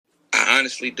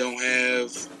honestly don't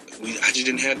have. I just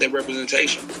didn't have that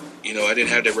representation. I didn't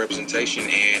have that representation,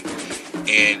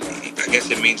 and I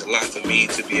guess it means a lot for me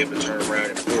to be able to turn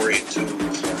around and pour into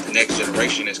the next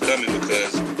generation that's coming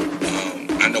because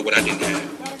I know what I didn't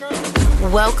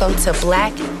have. Welcome to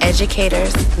Black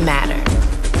Educators Matter.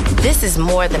 This is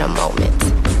more than a moment.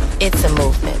 It's a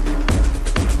movement.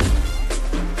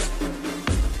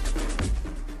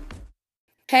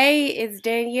 Hey, it's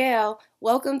Danielle.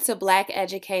 Welcome to Black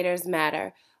Educators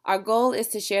Matter. Our goal is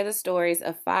to share the stories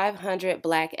of 500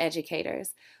 Black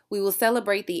educators. We will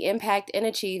celebrate the impact and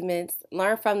achievements,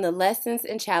 learn from the lessons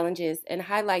and challenges, and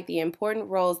highlight the important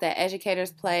roles that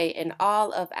educators play in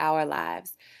all of our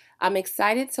lives. I'm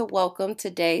excited to welcome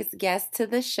today's guest to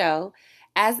the show.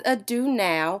 As a do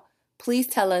now, please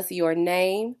tell us your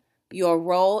name, your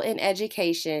role in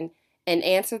education, and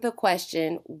answer the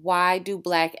question, why do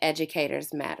Black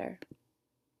educators matter?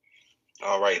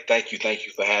 All right. Thank you. Thank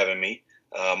you for having me.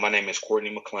 My name is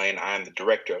Courtney McClain. I am the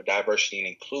Director of Diversity and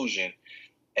Inclusion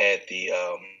at the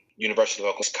University of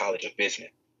Oklahoma College of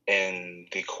Business. And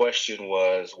the question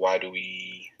was, why do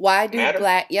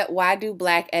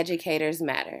Black educators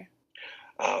matter?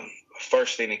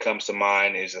 First thing that comes to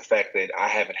mind is the fact that I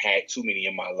haven't had too many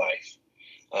in my life.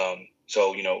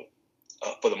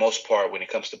 For the most part, when it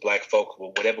comes to Black folk,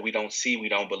 whatever we don't see, we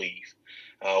don't believe.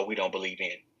 We don't believe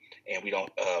in, and we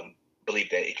don't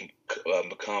believe that it can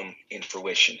become in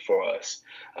fruition for us.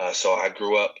 So I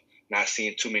grew up not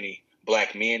seeing too many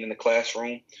Black men in the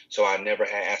classroom, so I never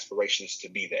had aspirations to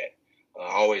be that.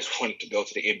 I always wanted to go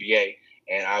to the NBA,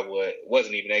 and I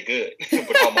wasn't even that good.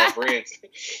 But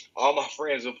all my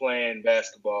friends were playing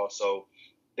basketball, so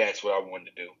that's what I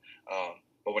wanted to do.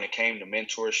 But when it came to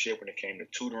mentorship, when it came to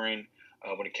tutoring,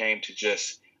 when it came to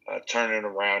just turning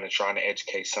around and trying to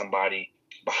educate somebody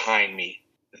behind me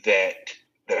that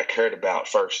I cared about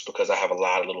first, because I have a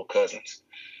lot of little cousins.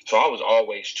 So I was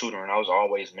always tutoring. I was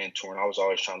always mentoring. I was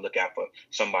always trying to look out for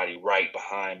somebody right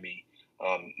behind me,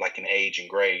 like in age and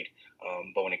grade.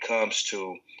 But when it comes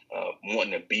to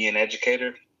wanting to be an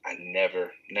educator, I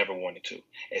never wanted to.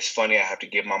 It's funny, I have to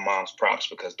give my mom's props,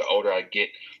 because the older I get,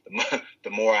 the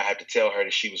more I have to tell her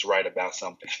that she was right about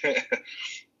something.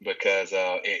 Because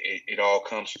it all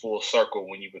comes full circle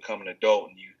when you become an adult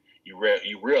and you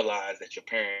realize that your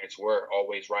parents were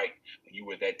always right when you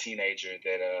were that teenager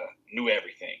that knew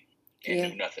everything and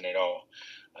knew nothing at all.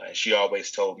 She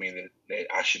always told me that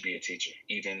I should be a teacher.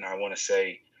 Even, I want to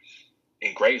say,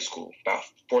 in grade school, about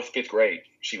 4th, 5th grade,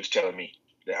 she was telling me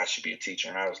that I should be a teacher.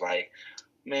 And I was like,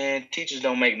 man, teachers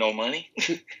don't make no money.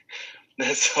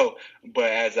 So,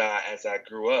 but as I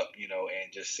grew up,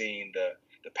 and just seeing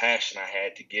the passion I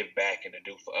had to give back and to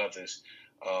do for others,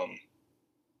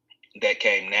 that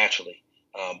came naturally.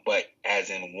 But as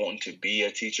in wanting to be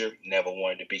a teacher, never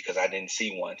wanted to be, because I didn't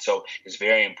see one. So it's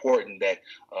very important that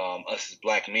us as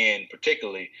Black men,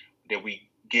 particularly, that we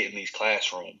get in these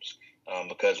classrooms.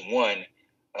 Because one,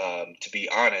 to be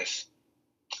honest,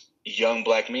 young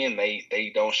Black men,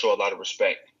 they don't show a lot of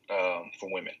respect for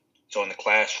women. So in the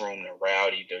classroom, they're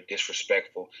rowdy, they're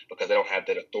disrespectful, because they don't have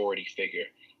that authority figure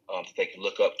that they can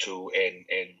look up to,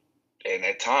 and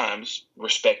at times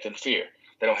respect and fear.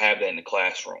 They don't have that in the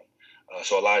classroom.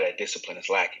 So a lot of that discipline is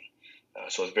lacking.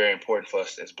 So it's very important for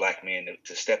us as Black men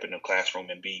to step in the classroom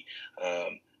and be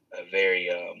very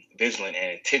vigilant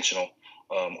and intentional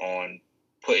on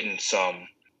putting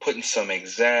some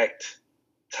exact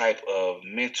type of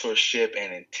mentorship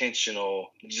and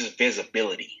intentional just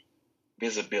visibility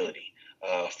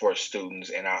for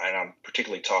students. And I'm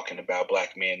particularly talking about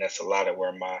Black men. That's a lot of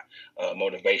where my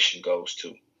motivation goes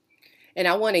to. And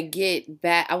I want to get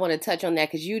back, I want to touch on that,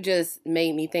 because you just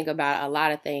made me think about a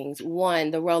lot of things.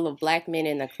 One, the role of Black men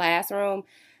in the classroom.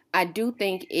 I do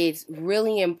think it's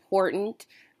really important,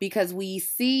 because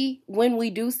when we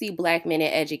do see Black men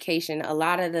in education, a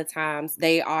lot of the times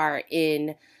they are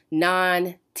in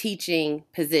non-teaching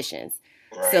positions.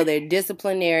 Right. So they're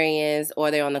disciplinarians,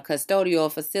 or they're on the custodial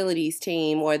facilities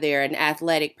team, or they're an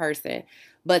athletic person.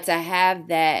 But to have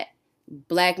that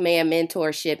Black man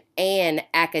mentorship and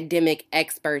academic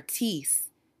expertise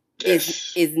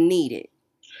is needed.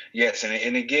 Yes, and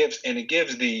it gives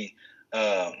the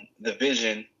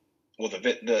vision,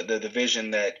 the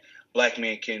vision that Black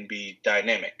men can be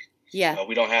dynamic. Yeah,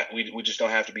 we just don't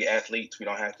have to be athletes. We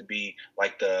don't have to be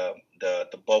like the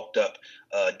bulked up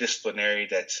disciplinary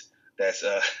that's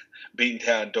beating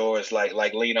down doors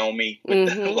like Lean on Me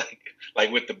with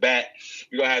like with the bat.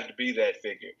 We don't have to be that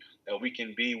figure. We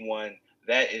can be one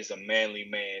that is a manly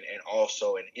man and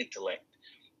also an intellect.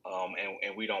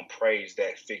 And we don't praise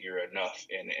that figure enough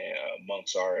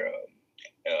amongst our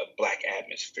Black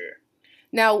atmosphere.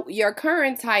 Now, your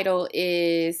current title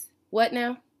is what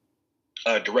now?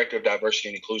 Director of Diversity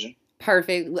and Inclusion.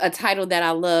 Perfect. A title that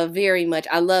I love very much.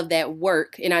 I love that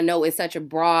work. And I know it's such a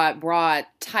broad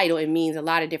title. It means a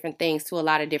lot of different things to a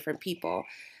lot of different people.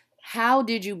 How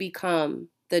did you become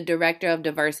the Director of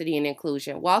Diversity and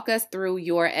Inclusion? Walk us through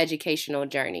your educational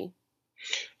journey.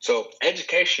 So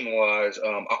education-wise,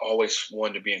 I always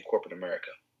wanted to be in corporate America.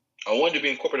 I wanted to be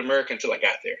in corporate America until I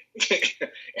got there.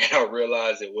 And I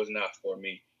realized it was not for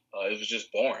me. It was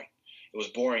just boring. It was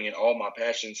boring, and all my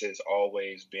passions has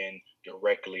always been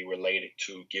directly related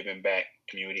to giving back,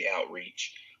 community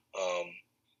outreach,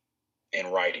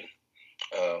 and writing,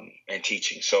 and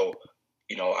teaching. So,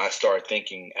 I started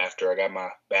thinking after I got my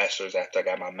bachelor's, after I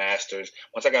got my master's.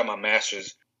 Once I got my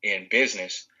master's in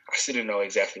business, I still didn't know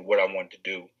exactly what I wanted to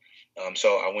do.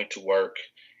 So I went to work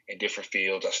in different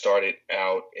fields. I started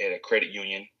out at a credit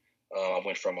union. I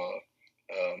went from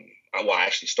I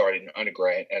actually started in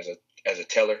undergrad as a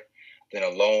teller, then a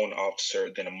loan officer,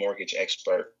 then a mortgage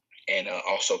expert, and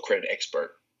also credit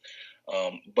expert.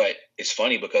 But it's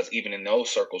funny because even in those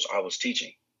circles, I was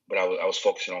teaching, but I was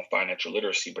focusing on financial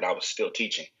literacy, but I was still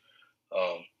teaching.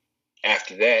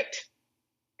 After that,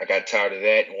 I got tired of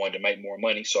that and wanted to make more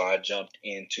money, so I jumped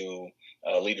into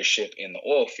leadership in the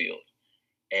oil field.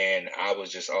 And I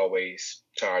was just always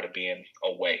tired of being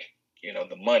away.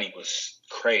 The money was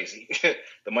crazy.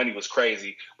 The money was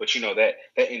crazy, but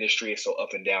that industry is so up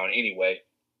and down anyway.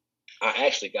 I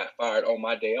actually got fired on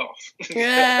my day off.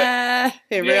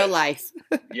 In real life.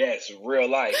 Yes, real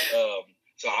life.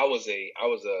 So I was a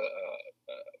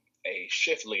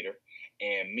shift leader,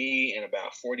 and me and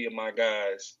about 40 of my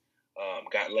guys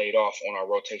got laid off on our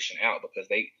rotation out because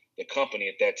the company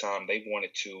at that time, they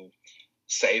wanted to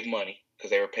save money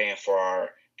because they were paying for our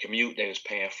commute, they was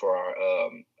paying for our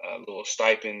little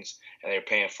stipends, and they were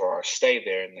paying for our stay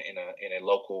there in a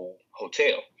local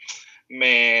hotel.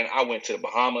 Man, I went to the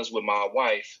Bahamas with my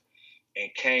wife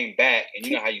and came back, and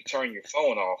you know how you turn your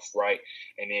phone off, right?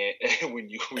 And then when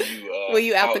you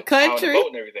out the country, out on the boat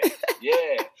and everything,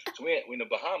 yeah. So we in the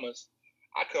Bahamas.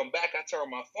 I come back, I turn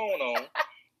my phone on,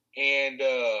 and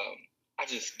I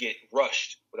just get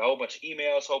rushed with a whole bunch of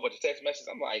emails, a whole bunch of text messages.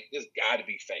 I'm like, this got to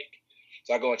be fake.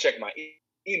 So I go and check my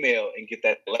email and get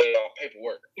that layoff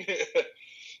paperwork.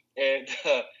 And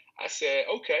I said,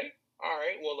 okay, all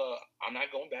right, well, I'm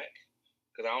not going back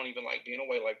because I don't even like being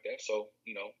away like that. So,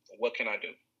 what can I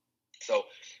do? So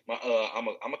I'm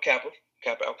a Kappa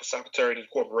Alpha Psi Fraternity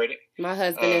Incorporated. My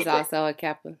husband is also a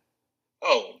Kappa.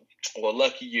 Oh, well,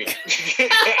 lucky you.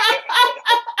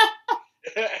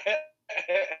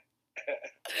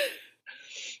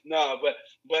 No, but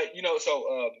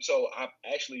so I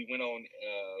actually went on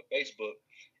Facebook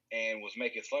and was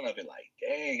making fun of it, like,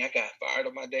 dang, I got fired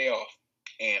on my day off,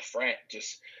 and Frank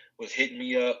just was hitting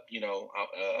me up,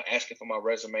 asking for my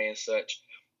resume and such,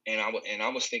 and I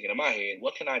was thinking in my head,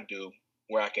 what can I do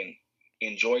where I can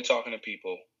enjoy talking to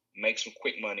people, make some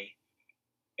quick money,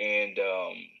 and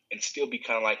still be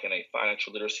kind of like in a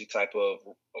financial literacy type of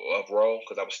role,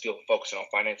 because I was still focusing on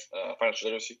financial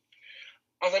literacy.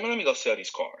 I was like, man, let me go sell these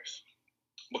cars,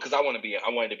 because I wanted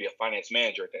to be a finance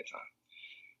manager at that time.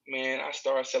 Man, I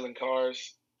started selling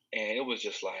cars, and it was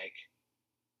just lying.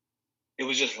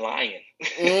 You just lie.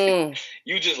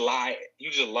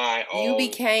 You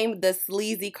became the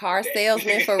sleazy car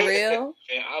salesman for real?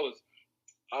 And I was,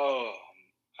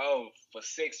 for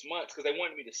 6 months, because they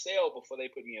wanted me to sell before they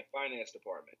put me in finance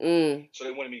department. So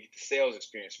they wanted me to get the sales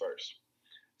experience first.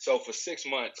 So for 6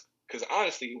 months, because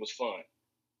honestly, it was fun.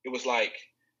 It was like,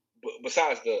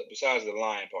 besides the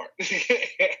lying part,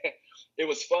 it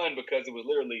was fun because it was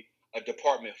literally a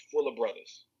department full of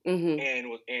brothers, and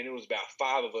it was about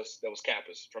 5 of us that was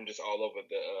Kappas from just all over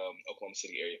the Oklahoma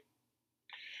City area,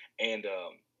 and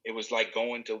it was like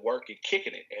going to work and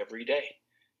kicking it every day.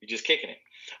 You're just kicking it,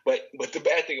 but the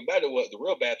bad thing about it was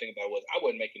I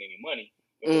wasn't making any money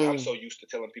because I'm so used to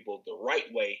telling people the right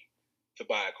way to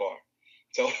buy a car.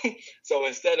 So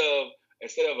instead of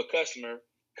a customer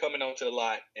coming onto the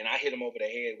lot and I hit them over the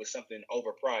head with something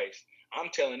overpriced, I'm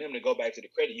telling them to go back to the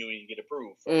credit union and get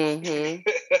approved first.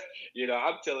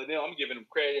 I'm telling them, I'm giving them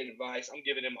credit advice. I'm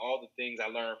giving them all the things I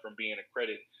learned from being in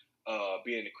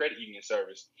the credit union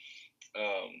service.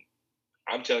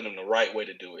 I'm telling them the right way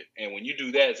to do it. And when you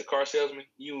do that as a car salesman,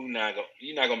 you're not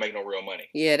gonna make no real money.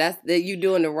 Yeah, that's you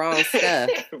doing the wrong stuff.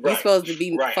 Right. You're supposed to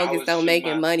be focused on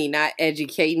making money, not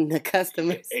educating the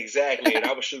customers. Exactly, and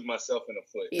I was shooting myself in the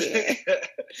foot. Yeah.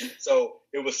 So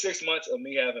it was 6 months of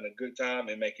me having a good time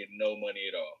and making no money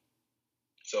at all.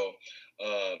 So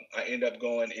I ended up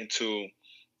going into,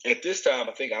 at this time,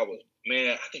 I think I was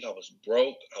man, I think I was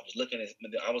broke. I was looking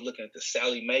at the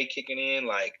Sally Mae kicking in.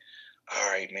 Like, all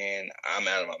right, man, I'm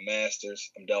out of my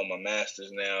masters. I'm done with my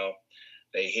masters now.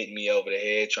 They hit me over the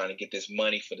head trying to get this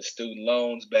money for the student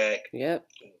loans back. Yep.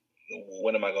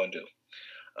 What am I going to do?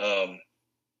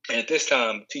 And at this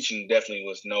time, teaching definitely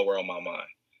was nowhere on my mind.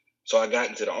 So I got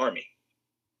into the Army.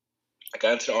 But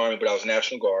I was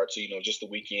National Guard, so just the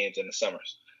weekends and the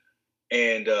summers.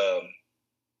 And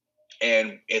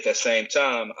at that same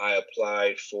time, I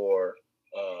applied for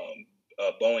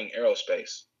Boeing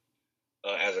Aerospace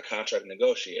as a contract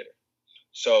negotiator.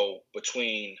 So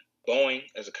between Boeing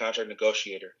as a contract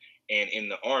negotiator and in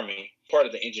the Army, part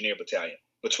of the engineer battalion,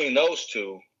 between those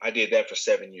two, I did that for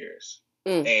 7 years.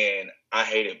 And I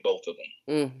hated both of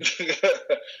them.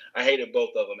 I hated both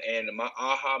of them. And my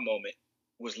aha moment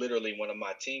was literally one of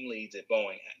my team leads at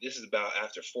Boeing. This is about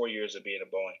after 4 years of being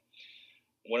at Boeing.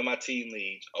 One of my team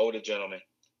leads, older gentleman,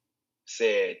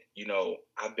 said,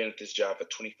 I've been at this job for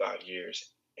 25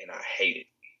 years and I hate it.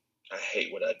 I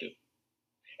hate what I do.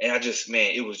 And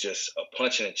it was just a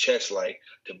punch in the chest, like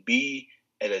to be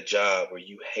at a job where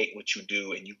you hate what you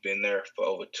do and you've been there for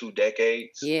over 2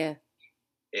 decades. Yeah.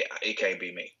 It can't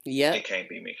be me. Yeah. It can't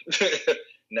be me.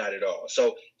 Not at all.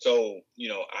 So,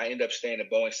 I ended up staying at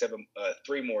Boeing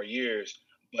 3 more years.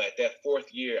 But at that 4th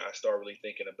year, I started really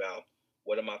thinking about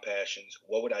what are my passions,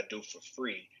 what would I do for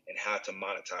free, and how to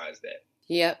monetize that.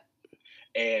 Yep.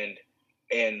 And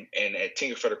at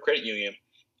Tinker Federal Credit Union,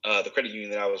 the credit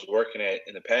union that I was working at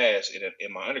in the past,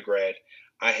 in my undergrad,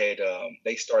 I had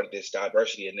they started this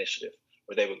diversity initiative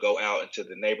where they would go out into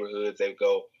the neighborhoods. They would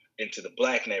go into the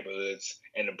Black neighborhoods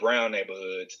and the brown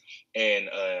neighborhoods and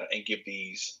give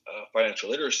these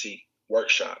financial literacy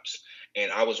workshops.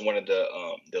 And I was one of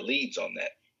the leads on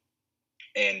that.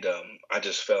 And I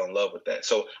just fell in love with that.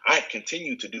 So I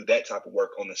continued to do that type of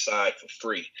work on the side for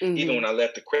free. Mm-hmm. Even when I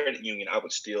left the credit union, I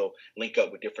would still link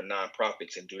up with different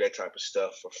nonprofits and do that type of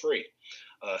stuff for free.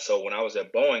 So when I was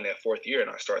at Boeing that 4th year, and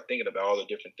I started thinking about all the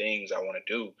different things I want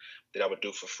to do that I would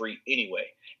do for free anyway,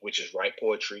 which is write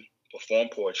poetry, perform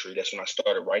poetry. That's when I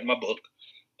started writing my book.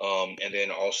 And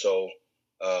then also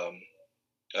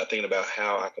thinking about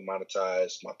how I can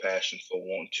monetize my passion for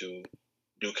wanting to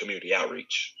do community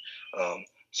outreach.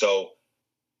 So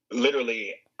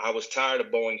literally I was tired of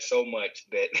Boeing so much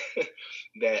that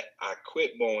that I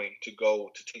quit Boeing to go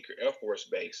to Tinker Air Force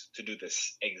Base to do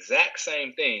this exact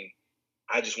same thing.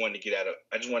 I just wanted to get out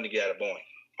of Boeing.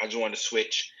 I just wanted to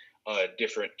switch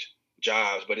different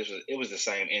jobs, but it was the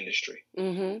same industry.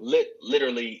 Mm-hmm.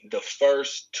 Literally the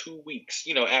first 2 weeks,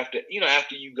 after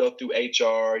you go through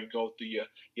HR, you go through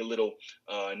your little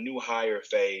new hire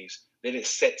phase, then it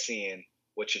sets in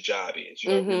what your job is.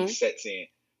 It really sets in.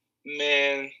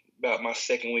 Man, about my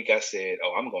 2nd week, I said,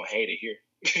 "Oh, I'm gonna hate it here."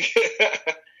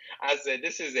 I said,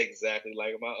 "This is exactly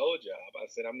like my old job." I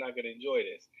said, "I'm not gonna enjoy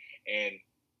this." And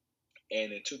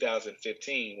in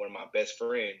 2015, one of my best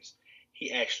friends,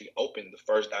 he actually opened the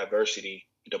first diversity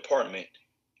department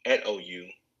at OU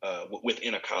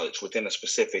within a college, within a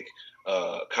specific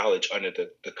college under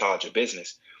the College of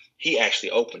Business. He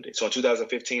actually opened it. So in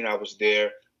 2015, I was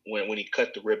there when he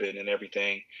cut the ribbon and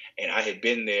everything, and I had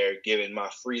been there giving my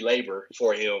free labor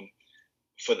for him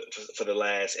for the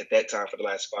last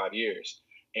 5 years.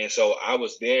 And so I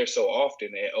was there so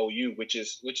often at OU, which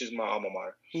is my alma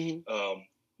mater. Mm-hmm.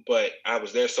 But I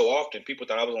was there so often, people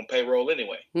thought I was on payroll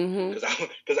anyway,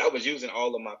 because I was using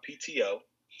all of my PTO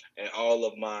and all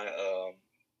of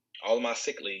my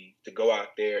sick leave to go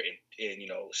out there and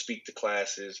speak to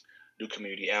classes, do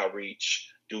community outreach,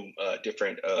 do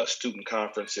different student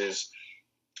conferences.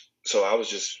 So I was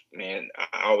just, man,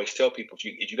 I always tell people,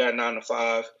 if you got a 9 to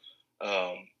 5,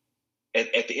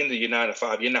 at the end of your 9 to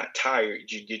 5, you're not tired,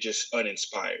 you're just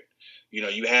uninspired.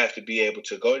 You have to be able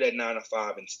to go to that 9 to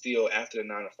 5 and still, after the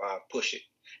 9 to 5, push it.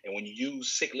 And when you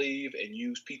use sick leave and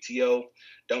use PTO,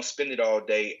 don't spend it all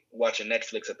day watching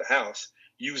Netflix at the house.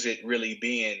 Use it really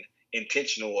being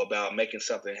intentional about making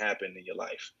something happen in your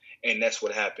life. And that's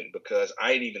what happened, because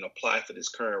I didn't even apply for this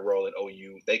current role at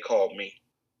OU. They called me,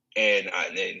 and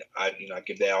I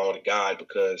give that all to God,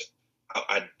 because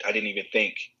I didn't even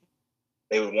think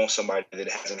they would want somebody that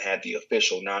hasn't had the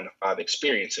official 9 to 5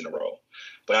 experience in the role.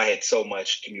 But I had so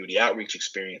much community outreach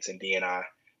experience in D&I,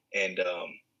 and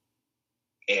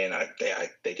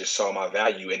they just saw my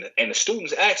value, and the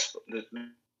students asked. The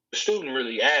student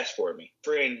really asked for me.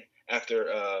 Friend,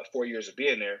 after 4 years of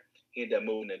being there, he ended up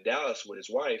moving to Dallas with his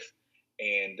wife,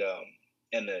 and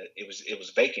it was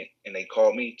vacant, and they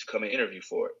called me to come and interview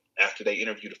for it. After they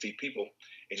interviewed a few people,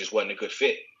 it just wasn't a good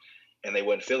fit, and they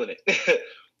wasn't feeling it.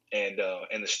 And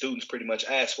the students pretty much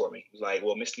asked for me. It was like,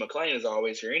 well, Mr. McClain is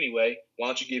always here anyway. Why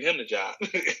don't you give him the job?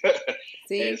 And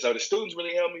See, so the students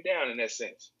really held me down in that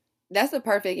sense. that's a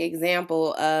perfect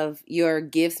example of your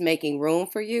gifts making room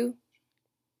for you.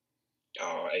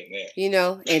 Oh, amen. You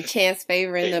know, and chance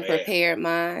favoring the Amen. prepared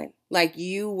mind. Like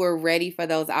you were ready for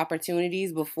those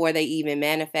opportunities before they even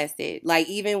manifested. Like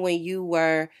even when you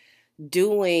were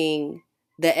doing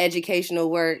the educational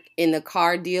work in the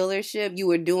car dealership, you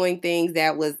were doing things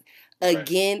that was Right.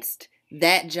 against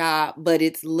that job, but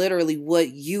it's literally what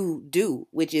you do,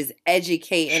 which is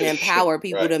educate and empower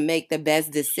people Right. to make the best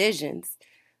decisions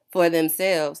for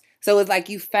themselves. So it's like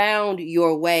you found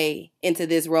your way into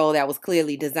this role that was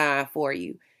clearly designed for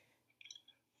you.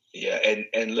 Yeah,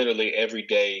 and literally every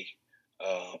day,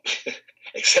 um,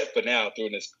 except for now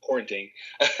during this quarantine,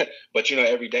 but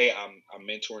every day I'm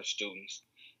mentoring students.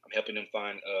 I'm helping them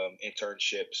find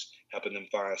internships, helping them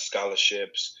find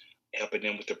scholarships, helping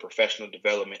them with their professional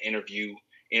development, interview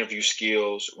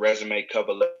skills, resume,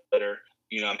 cover letter.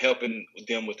 I'm helping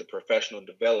them with the professional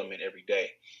development every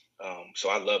day. So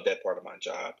I love that part of my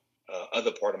job.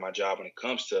 Other part of my job when it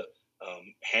comes to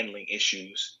handling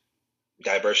issues,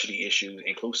 diversity issues,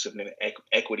 inclusiveness,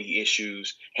 equity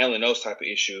issues, handling those type of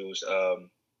issues.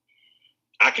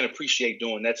 I can appreciate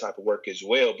doing that type of work as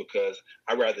well because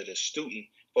I rather the student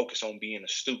focus on being a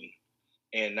student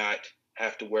and not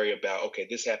have to worry about, okay,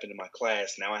 this happened in my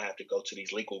class. Now I have to go to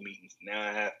these legal meetings. Now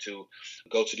I have to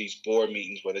go to these board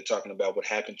meetings where they're talking about what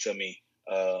happened to me,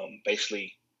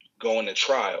 basically going to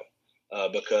trial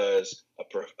because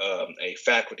a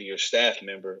faculty or staff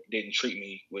member didn't treat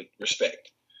me with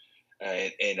respect.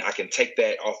 And I can take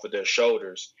that off of their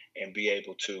shoulders and be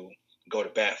able to go to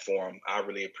bat for them. I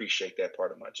really appreciate that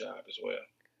part of my job as well.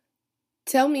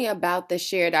 Tell me about the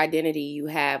shared identity you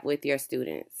have with your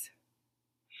students.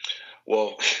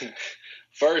 Well,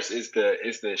 first is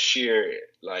the sheer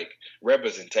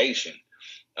representation.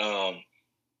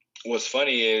 What's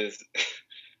funny is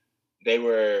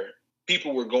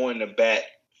people were going to bat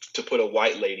to put a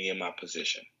white lady in my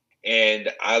position,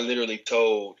 and I literally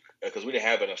told, because we didn't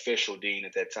have an official dean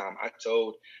at that time, I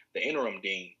told the interim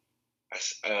dean,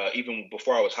 even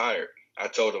before I was hired, I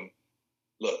told him,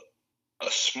 look,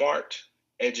 a smart,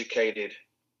 educated,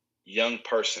 young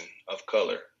person of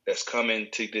color that's coming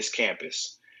to this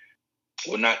campus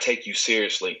will not take you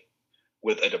seriously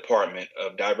with a department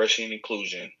of diversity and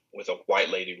inclusion with a white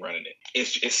lady running it.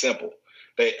 It's simple.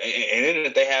 And then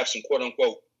if they have some quote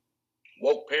unquote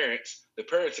woke parents, the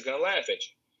parents are gonna laugh at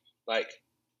you. Like,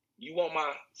 you want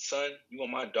my son, you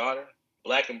want my daughter,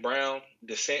 black and brown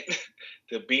descent,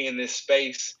 to be in this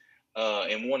space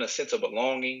and want a sense of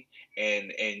belonging,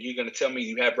 and you're gonna tell me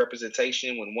you have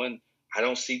representation when I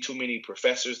don't see too many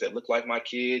professors that look like my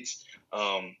kids,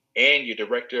 and your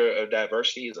director of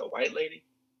diversity is a white lady.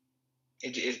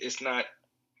 It's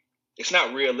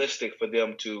not realistic for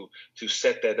them to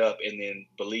set that up and then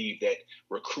believe that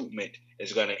recruitment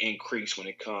is going to increase when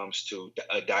it comes to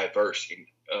a diverse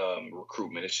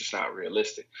recruitment. It's just not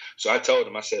realistic. So I told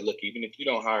them, I said, look, even if you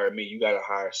don't hire me, you got to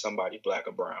hire somebody black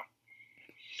or brown.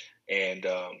 And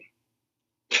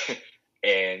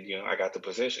and I got the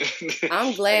position.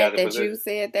 I'm glad that you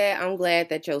said that. I'm glad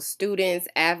that your students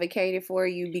advocated for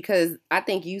you, because I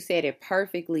think you said it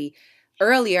perfectly.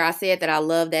 Earlier, I said that I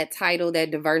love that title,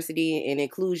 that diversity and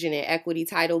inclusion and equity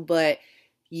title, but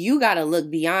you got to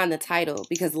look beyond the title,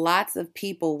 because lots of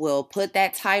people will put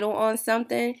that title on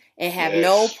something and have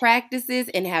no practices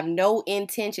and have no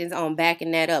intentions on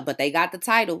backing that up, but they got the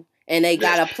title and they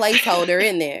got a placeholder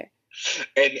in there.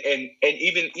 And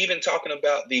even talking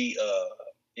about the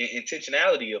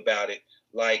intentionality about it,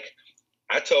 like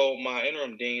I told my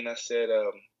interim dean, I said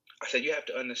you have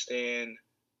to understand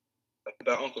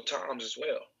about Uncle Tom's as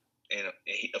well, and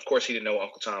of course he didn't know what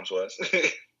Uncle Tom's was.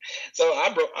 So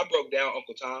I broke down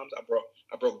Uncle Tom's.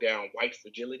 I broke down white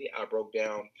fragility. I broke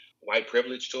down white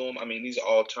privilege to him. I mean, these are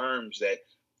all terms that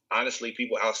honestly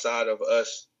people outside of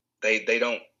us they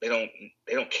don't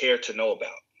care to know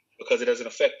about, because it doesn't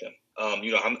affect them.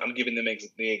 I'm giving them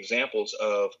the examples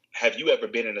of, have you ever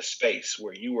been in a space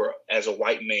where you were, as a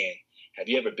white man, have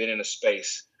you ever been in a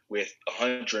space with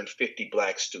 150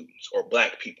 black students or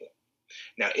black people?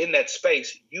 Now, in that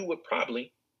space, you would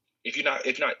probably, if you're not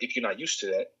used to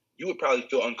that, you would probably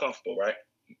feel uncomfortable, right?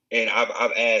 And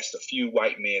I've asked a few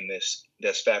white men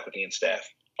that's faculty and staff.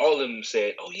 All of them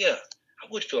said, "Oh yeah, I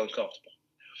would feel uncomfortable."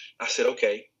 I said,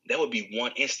 "Okay, that would be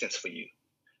one instance for you.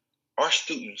 Our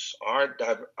students, our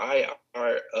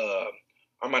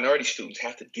minority students,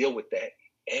 have to deal with that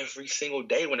every single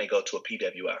day when they go to a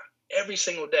PWI. every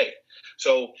single day.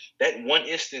 So that one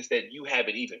instance that you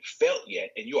haven't even felt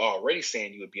yet, and you're already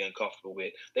saying you would be uncomfortable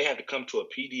with, they have to come to a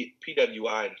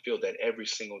PWI and feel that every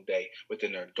single day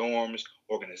within their dorms,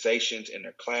 organizations, in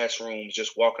their classrooms,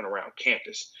 just walking around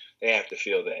campus. They have to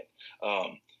feel that.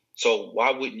 So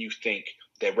why wouldn't you think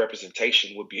that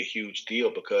representation would be a huge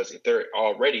deal? Because if they're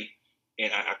already,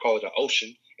 and I call it an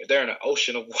ocean, if they're in an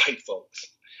ocean of white folks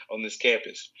on this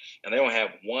campus, and they don't have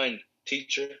one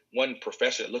teacher, one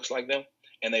professor that looks like them,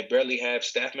 and they barely have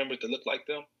staff members that look like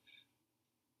them,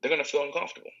 they're going to feel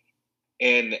uncomfortable.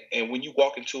 And when you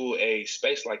walk into a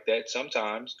space like that,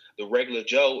 sometimes the regular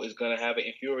Joe is going to have an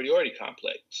inferiority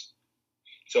complex.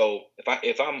 So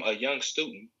if I'm a young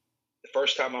student, the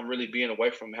first time I'm really being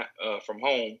away from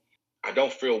home, I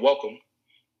don't feel welcome.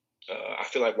 I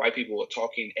feel like white people are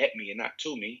talking at me and not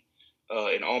to me.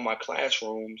 In all my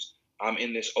classrooms, I'm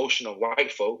in this ocean of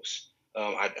white folks.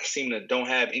 I seem to don't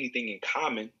have anything in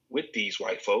common with these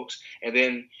white folks, and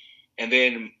then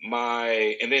everything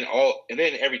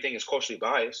is culturally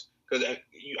biased. Because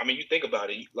you think about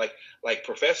it, like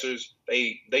professors,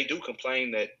 they do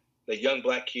complain that the young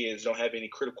black kids don't have any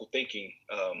critical thinking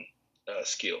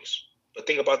skills. But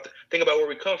think about where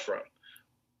we come from.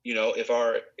 If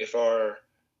our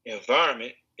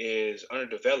environment is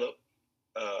underdeveloped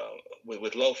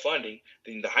with low funding,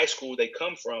 then the high school they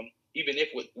come from, even if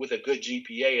with a good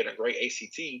GPA and a great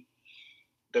ACT,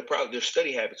 their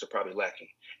study habits are probably lacking.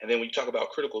 And then when you talk about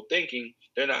critical thinking,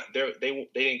 they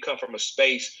didn't come from a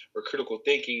space where critical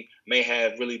thinking may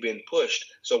have really been pushed.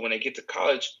 So when they get to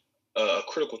college, a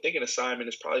critical thinking assignment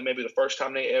is probably maybe the first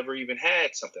time they ever even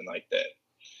had something like that.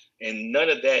 And none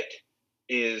of that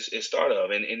is thought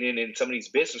of. And then in some of these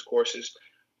business courses,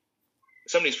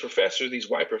 some of these professors, these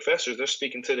white professors, they're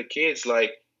speaking to the kids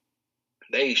like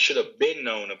they should have been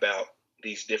known about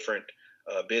these different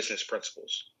business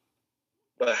principles.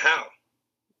 But how?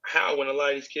 How when a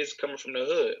lot of these kids are coming from the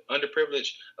hood,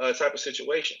 underprivileged type of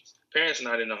situations? Parents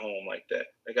not in the home like that.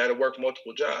 They got to work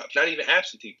multiple jobs. Not even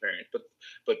absentee parents,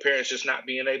 but parents just not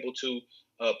being able to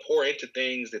pour into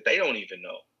things that they don't even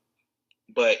know.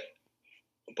 But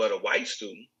a white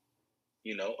student,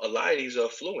 a lot of these are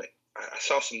affluent. I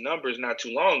saw some numbers not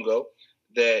too long ago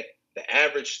that the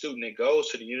average student that goes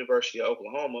to the University of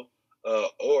Oklahoma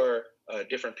or a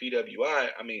different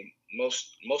PWI,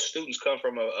 most students come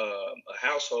from a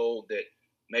household that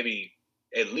maybe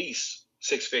at least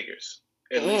six figures.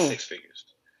 At least six figures.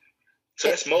 So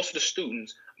that's most of the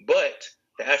students, but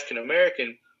the African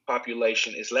American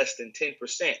population is less than 10%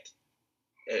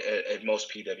 at most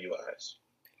PWIs.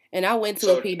 And I went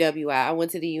to a PWI. I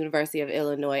went to the University of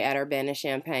Illinois at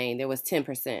Urbana-Champaign. There was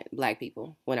 10% black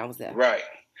people when I was there. Right.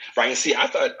 And see, I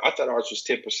thought ours was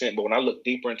 10%, but when I looked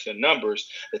deeper into the numbers,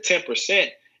 the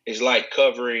 10% is like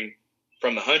covering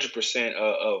from the 100%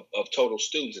 of total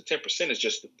students. The 10% is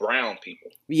just the brown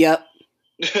people. Yep.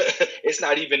 It's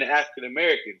not even the African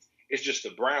Americans. It's just the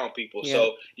brown people. Yep.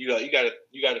 So you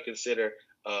got to consider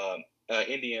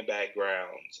Indian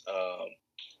backgrounds,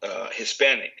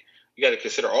 Hispanic. You got to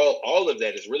consider all of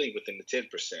that is really within the 10%.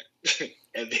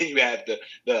 And then you have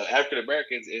the African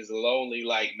Americans is only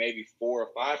like maybe 4 or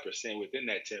 5% within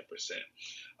that 10%.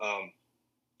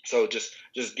 So just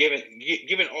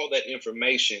given all that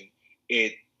information,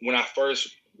 when I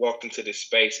first walked into this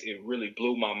space, it really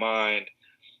blew my mind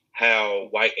how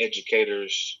white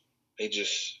educators,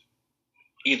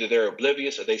 either they're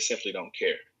oblivious or they simply don't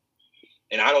care.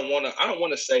 And I don't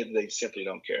want to say that they simply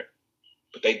don't care.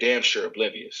 But they damn sure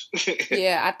oblivious.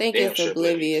 Yeah, I think it's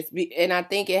oblivious. And I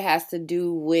think it has to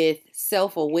do with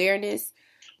self-awareness.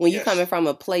 When you're coming from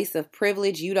a place of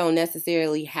privilege, you don't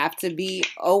necessarily have to be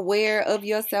aware of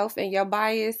yourself and your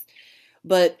bias.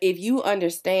 But if you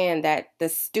understand that the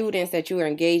students that you are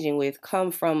engaging with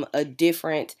come from a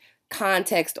different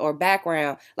context or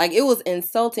background, like it was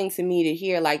insulting to me to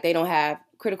hear like they don't have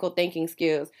critical thinking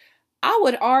skills. I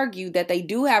would argue that they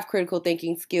do have critical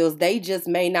thinking skills. They just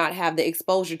may not have the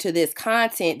exposure to this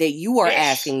content that you are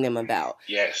asking them about.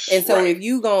 Yes. And so if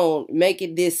you gonna make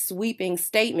it this sweeping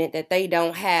statement that they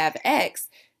don't have X,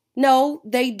 no,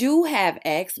 they do have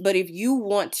X. But if you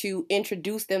want to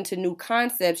introduce them to new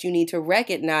concepts, you need to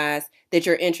recognize that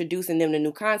you're introducing them to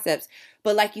new concepts.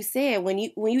 But like you said, when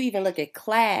you even look at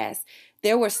class,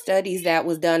 there were studies that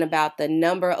was done about the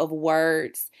number of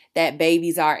words that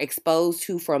babies are exposed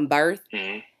to from birth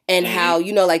and how,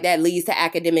 like that leads to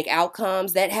academic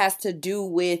outcomes. That has to do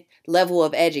with level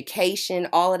of education,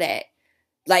 all of that.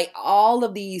 Like all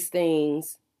of these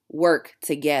things work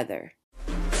together.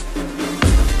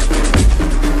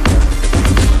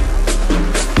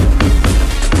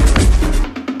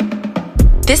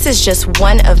 This is just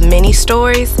one of many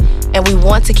stories and we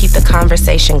want to keep the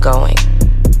conversation going.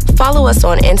 Follow us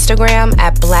on Instagram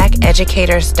at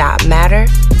blackeducators.matter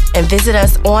and visit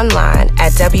us online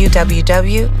at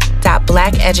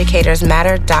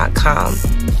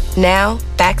www.blackeducatorsmatter.com. Now,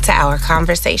 back to our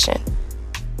conversation.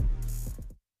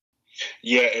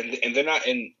 Yeah, and they're not,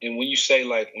 and when you say,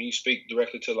 like, when you speak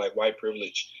directly to, like, white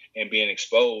privilege and being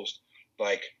exposed,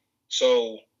 like,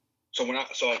 so when I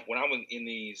was in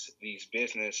these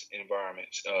business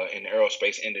environments in the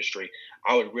aerospace industry,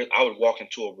 I would walk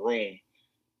into a room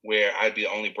where I'd be the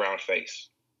only brown face,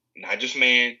 not just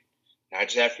man, not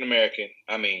just African American.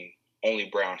 I mean, only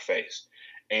brown face,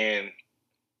 and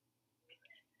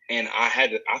I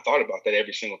thought about that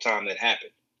every single time that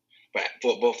happened. But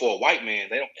for a white man,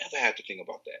 they don't ever have to think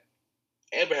about that.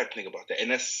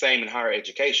 And that's the same in higher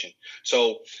education.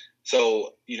 So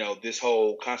this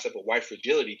whole concept of white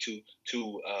fragility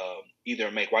to either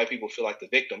make white people feel like the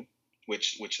victim,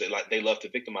 which they love to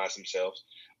victimize themselves,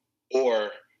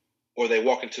 or they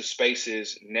walk into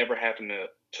spaces never having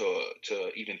to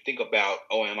even think about,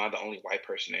 oh, am I the only white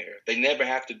person there? They never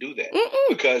have to do that.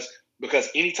 because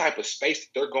any type of space that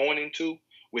they're going into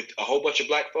with a whole bunch of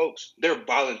black folks, they're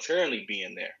voluntarily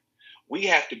being there. We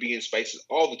have to be in spaces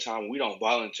all the time. We don't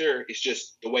volunteer. It's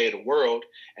just the way of the world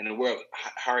and the world,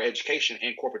 higher education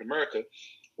and corporate America,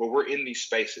 where we're in these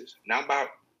spaces, not by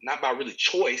really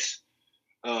choice,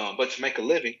 but to make a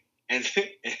living and to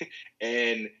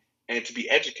be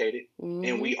educated. Mm-hmm.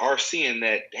 And we are seeing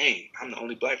that, dang, I'm the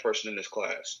only black person in this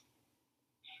class.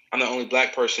 I'm the only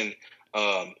black person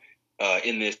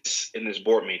in this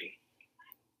board meeting.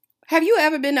 Have you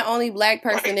ever been the only black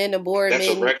person in the board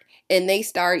meeting and they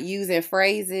start using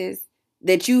phrases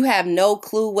that you have no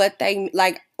clue what they,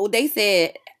 like, they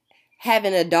said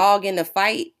having a dog in the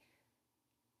fight?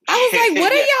 I was like,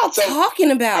 what are y'all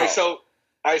talking about? So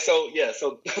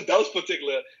those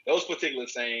particular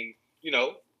saying,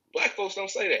 black folks don't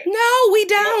say that. No, we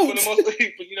don't. For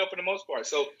the most part.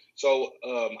 So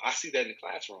I see that in the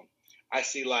classroom. I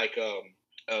see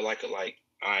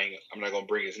I'm not gonna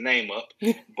bring his name up,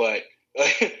 but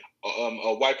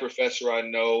a white professor I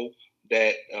know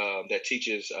that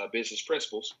teaches business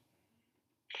principles.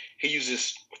 He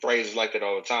uses phrases like that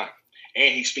all the time,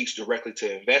 and he speaks directly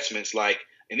to investments.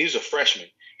 And these are freshmen.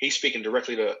 He's speaking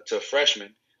directly to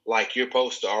freshmen, like, you're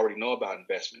supposed to already know about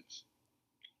investments.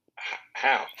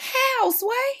 How,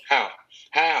 Sway? How?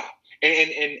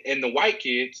 And the white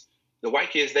kids, they,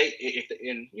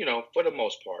 for the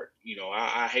most part,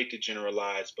 I hate to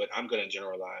generalize, but I'm going to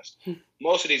generalize.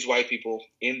 Most of these white people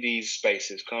in these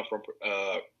spaces come from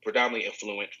predominantly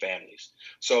affluent families.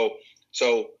 So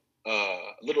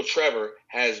little Trevor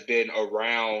has been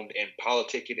around and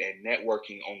politicking and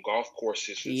networking on golf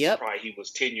courses since probably he was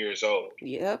 10 years old.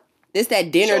 Yep. This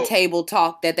that dinner table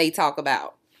talk that they talk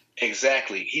about.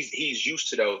 Exactly. He's used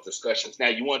to those discussions. Now,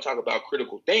 you want to talk about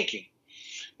critical thinking.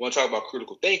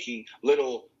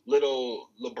 Little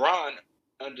LeBron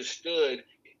understood.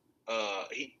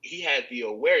 He had the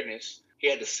awareness. He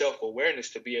had the self-awareness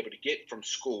to be able to get from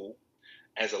school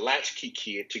as a latchkey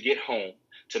kid to get home,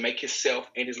 to make himself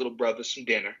and his little brother some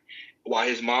dinner while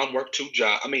his mom worked 2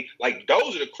 jobs. I mean, like,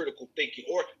 those are the critical thinking.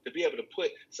 Or to be able to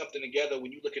put something together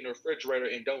when you look in the refrigerator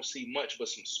and don't see much but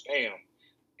some Spam.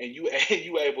 And you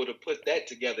able to put that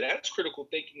together. That's critical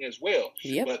thinking as well.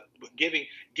 Yep. But giving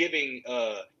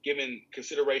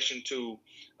consideration to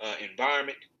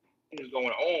environment, things going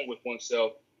on with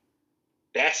oneself,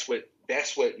 that's what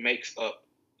makes up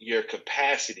your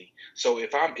capacity. So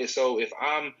if I'm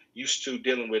used to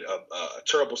dealing with a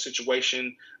terrible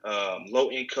situation,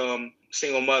 low income,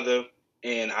 single mother,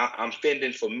 and I'm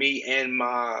fending for me and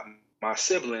my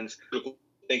siblings, critical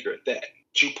thinker at that.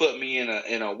 You put me in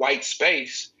a white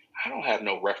space, I don't have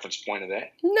no reference point of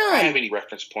that. None. I don't have any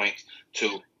reference points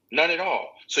to none at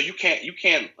all. So you can't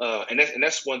and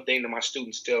that's one thing that my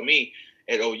students tell me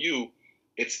at OU.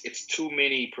 It's too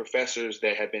many professors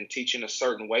that have been teaching a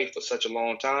certain way for such a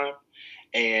long time,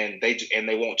 and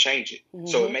they won't change it. Mm-hmm.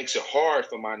 So it makes it hard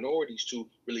for minorities to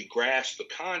really grasp the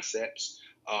concepts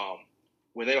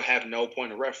when they don't have no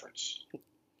point of reference.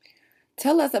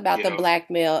 Tell us about the Black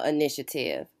Male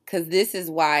Initiative, because this is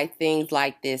why things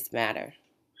like this matter.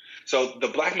 So the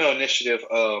Black Male Initiative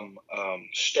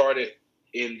started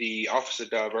in the Office of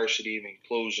Diversity and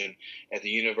Inclusion at the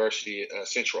University of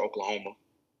Central Oklahoma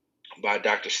by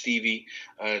Dr. Stevie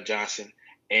Johnson.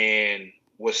 And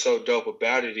what's so dope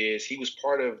about it is he was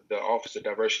part of the Office of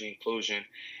Diversity and Inclusion,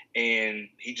 and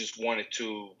he just wanted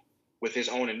to, with his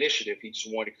own initiative, he just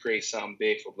wanted to create something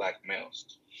big for Black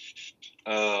males.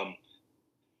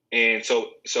 And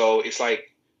so it's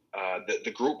like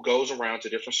the group goes around to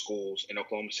different schools in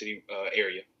Oklahoma City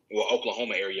area, well,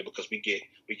 Oklahoma area, because we get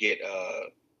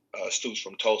students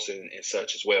from Tulsa and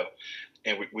such as well,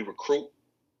 and we recruit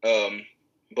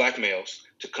black males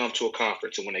to come to a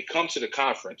conference, and when they come to the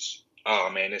conference, oh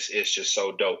man, it's just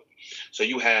so dope. So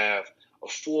you have a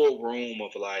full room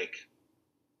of like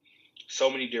so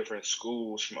many different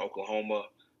schools from Oklahoma,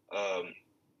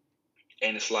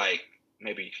 and it's like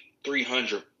maybe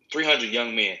 300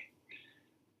 young men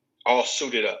all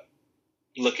suited up,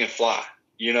 looking fly,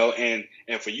 and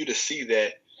for you to see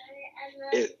that,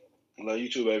 I love you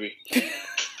too, baby.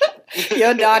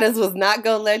 Your daughters was not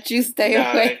gonna let you stay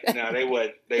away. They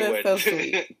wouldn't. They wouldn't. So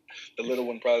sweet. The little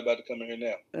one probably about to come in here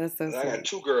now. That's so sweet. I got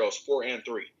 2 girls, 4 and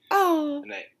 3. Oh.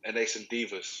 And they some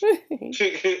divas.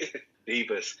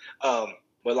 Divas.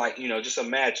 But like, just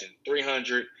imagine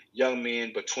 300 young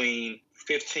men between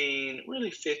 15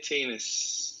 and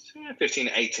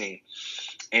 18,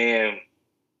 and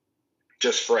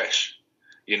just fresh.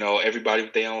 Everybody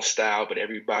with their own style, but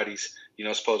everybody's,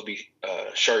 supposed to be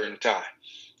shirt and tie.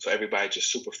 So everybody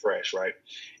just super fresh, right?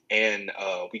 And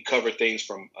we cover things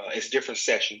from, it's different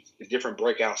sessions, it's different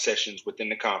breakout sessions within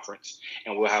the conference.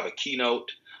 And we'll have a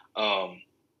keynote. One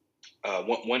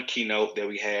keynote that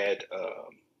we had,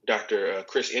 Dr.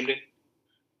 Chris Emden.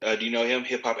 Do you know him?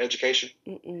 Hip Hop Education.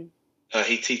 Mm-mm.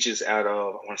 He teaches out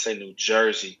of, I want to say, New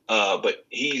Jersey, but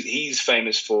he's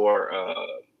famous for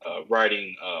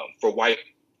writing for white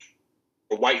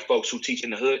folks who teach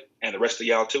in the hood, and the rest of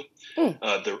y'all too.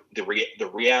 The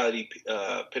reality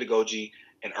pedagogy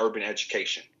and urban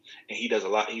education, and he does a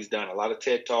lot. He's done a lot of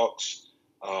TED Talks.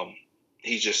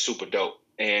 He's just super dope,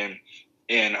 and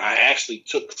I actually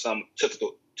took some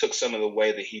of the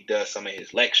way that he does some of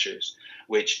his lectures,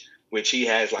 which he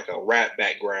has like a rap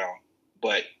background.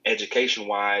 But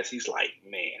education-wise, he's like,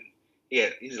 man,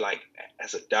 he's like,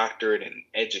 as a doctorate in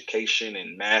education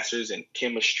and masters in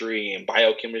chemistry and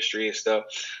biochemistry and stuff.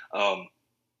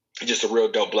 Just a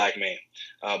real dope black man.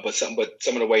 But some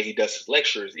of the way he does his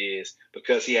lectures is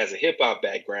because he has a hip hop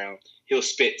background, he'll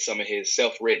spit some of his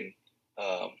self-written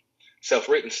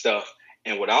stuff.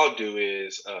 And what I'll do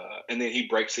is, and then he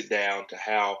breaks it down to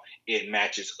how it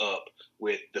matches up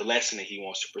with the lesson that he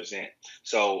wants to present.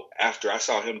 So after I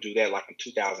saw him do that, like in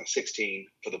 2016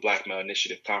 for the Black Male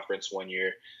Initiative Conference one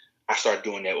year, I started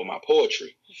doing that with my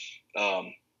poetry.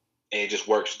 And it just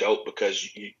works dope because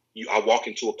I walk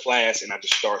into a class and I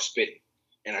just start spitting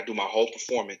and I do my whole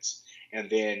performance. And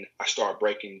then I start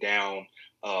breaking down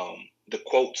the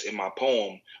quotes in my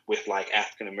poem with like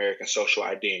African-American social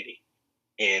identity.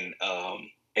 And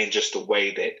just the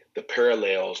way that the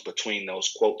parallels between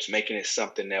those quotes, making it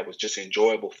something that was just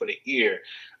enjoyable for the ear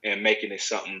and making it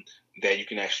something that you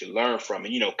can actually learn from.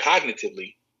 And,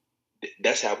 cognitively,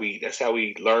 that's how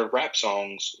we learn rap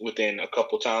songs within a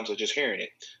couple of times of just hearing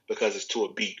it, because it's to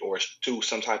a beat or it's to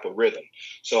some type of rhythm.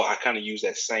 So I kind of use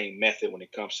that same method when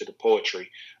it comes to the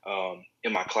poetry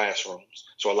in my classrooms.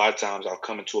 So a lot of times I'll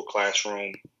come into a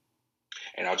classroom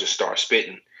and I'll just start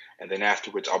spitting. And then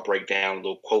afterwards, I'll break down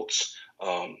little quotes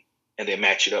and then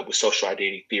match it up with social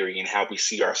identity theory and how we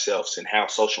see ourselves and how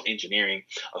social engineering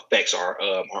affects our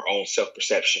own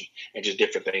self-perception and just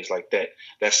different things like that.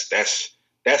 That's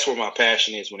where my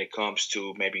passion is when it comes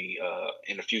to maybe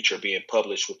in the future being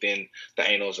published within the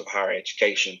annals of higher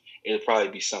education. It'll probably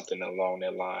be something along the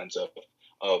lines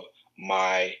of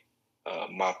my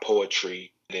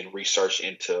poetry, then research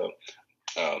into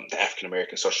the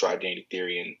African-American social identity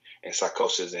theory and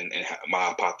psychosis and my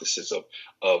hypothesis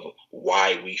of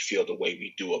why we feel the way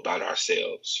we do about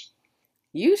ourselves.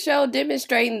 You show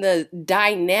demonstrating the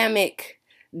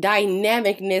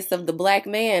dynamicness of the black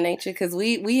man, ain't you? Because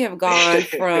we have gone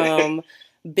from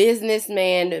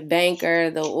businessman, banker,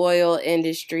 the oil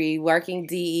industry, working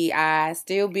DEI,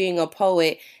 still being a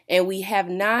poet, and we have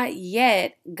not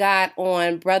yet got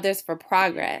on Brothers for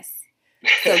Progress.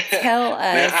 So tell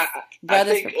us,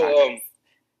 Brothers for Progress.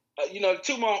 To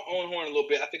toot my own horn a little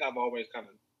bit, I think I've always kind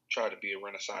of tried to be a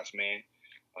Renaissance man.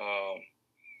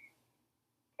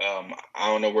 I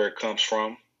don't know where it comes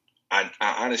from. I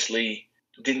honestly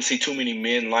didn't see too many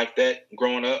men like that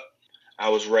growing up. I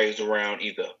was raised around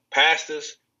either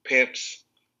pastors, pimps,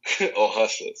 or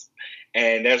hustlers.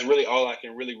 And that's really all I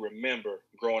can really remember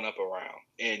growing up around.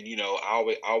 And,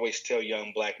 I always tell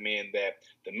young black men that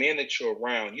the men that you're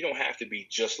around, you don't have to be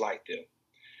just like them.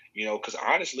 Because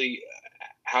honestly,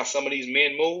 how some of these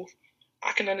men move,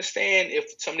 I can understand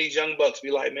if some of these young bucks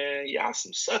be like, man, y'all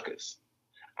some suckers.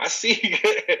 I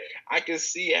can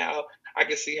see how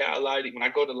a lot of, when I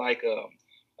go to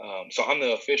so I'm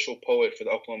the official poet for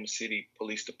the Oklahoma City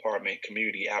Police Department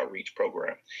Community Outreach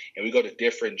Program. And we go to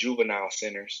different juvenile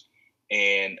centers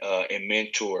and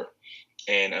mentor.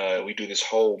 And we do this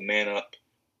whole Man Up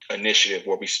initiative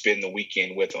where we spend the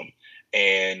weekend with them,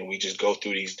 and we just go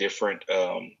through these different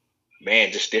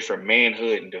just different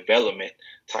manhood and development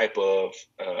type of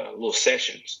little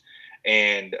sessions,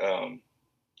 and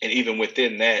even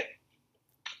within that,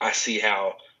 I see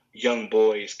how young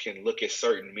boys can look at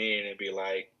certain men and be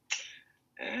like,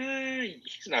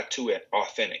 he's not too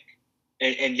authentic.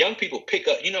 And young people pick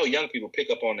up, young people pick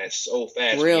up on that so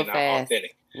fast when Real you're not fast.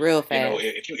 authentic. Real fast.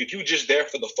 You know, if you just there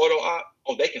for the photo op,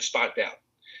 they can spot it out.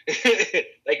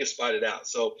 They can spot it out.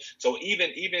 So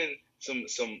even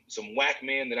some whack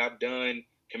men that I've done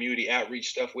community outreach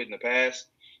stuff with in the past,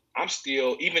 I'm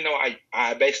still, even though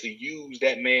I basically used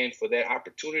that man for that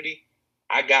opportunity,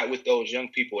 I got with those young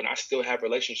people, and I still have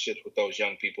relationships with those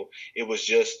young people. It was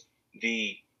just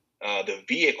the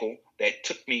vehicle that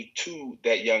took me to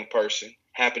that young person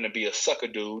happened to be a sucker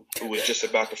dude who was just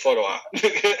about the photo op.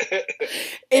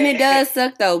 And it does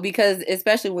suck though, because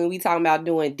especially when we talking about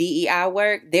doing DEI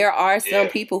work, there are some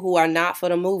people who are not for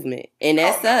the movement, and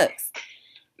that sucks.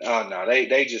 Oh no,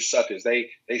 they just suckers.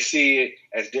 They see it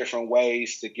as different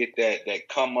ways to get that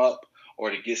come up,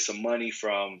 or to get some money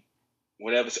from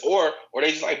whatever, or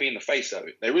they just like being the face of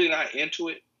it. They're really not into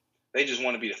it. They just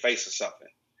want to be the face of something.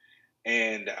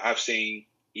 And I've seen,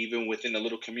 even within the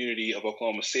little community of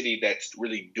Oklahoma City that's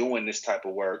really doing this type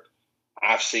of work,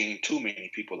 I've seen too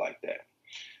many people like that.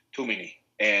 Too many.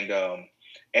 And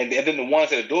then the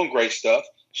ones that are doing great stuff,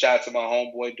 shout out to my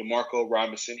homeboy, DeMarco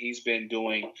Robinson. He's been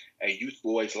doing a Youth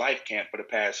Boys Life Camp for the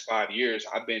past 5 years.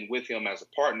 I've been with him as a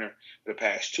partner for the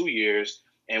past 2 years.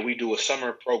 And we do a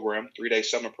summer program, 3-day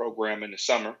summer program in the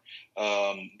summer,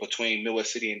 between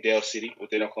Midwest City and Dale City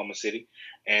within Oklahoma City.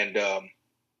 And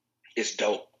it's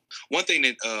dope. One thing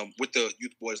that with the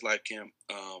Youth Boys Life Camp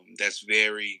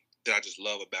that I just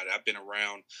love about it, I've been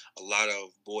around a lot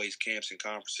of boys camps and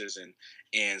conferences,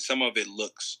 and some of it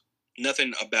looks,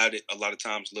 nothing about it a lot of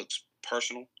times looks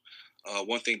personal.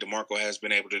 One thing DeMarco has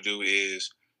been able to do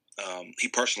is he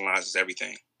personalizes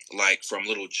everything, like from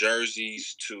little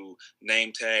jerseys to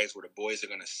name tags where the boys are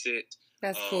going to sit.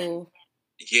 That's cool.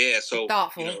 Yeah, so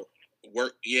thoughtful.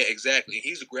 Work. Yeah, exactly.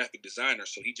 He's a graphic designer,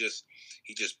 so he just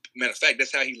matter of fact,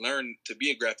 that's how he learned to be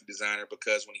a graphic designer,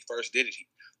 because when he first did it,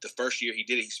 the first year he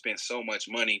did it, he spent so much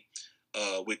money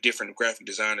with different graphic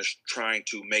designers trying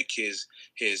to make his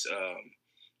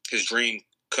dream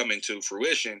come into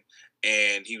fruition.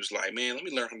 And he was like, man, let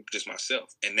me learn how to do this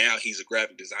myself. And now he's a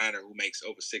graphic designer who makes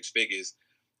over 6 figures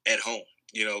at home,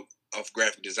 of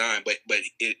graphic design. But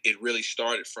it really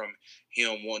started from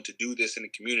him wanting to do this in the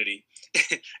community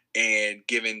and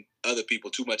giving other people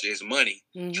too much of his money,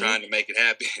 trying to make it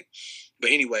happen. But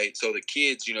anyway, so the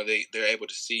kids, they're able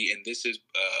to see, and this is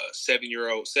 7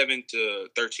 to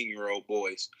 13-year-old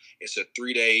boys. It's a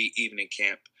 3-day evening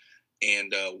camp.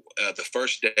 And the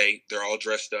first day, they're all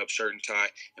dressed up, shirt and tie,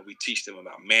 and we teach them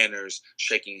about manners,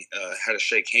 how to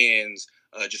shake hands,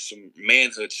 just some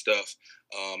manhood stuff.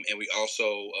 And we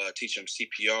also teach them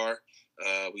CPR.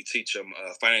 We teach them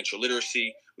financial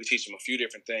literacy. We teach them a few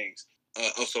different things.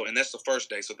 And that's the first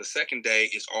day. So the second day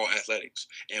is all athletics,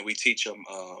 and we teach them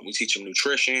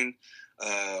nutrition.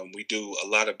 We do a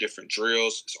lot of different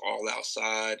drills. It's all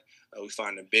outside. We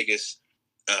find the biggest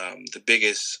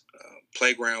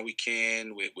playground we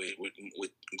can with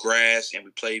grass, and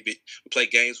we play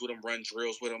games with them, run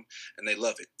drills with them, and they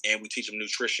love it. And we teach them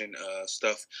nutrition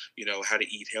stuff, how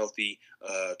to eat healthy,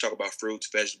 talk about fruits,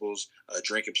 vegetables,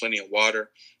 drinking plenty of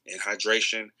water and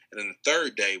hydration. And then the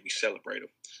third day we celebrate them.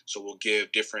 So we'll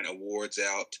give different awards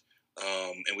out.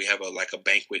 And we have a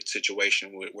banquet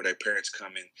situation where their parents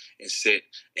come in and sit,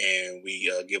 and we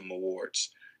give them awards.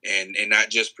 And not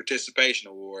just participation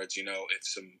awards.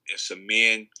 If some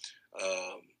men,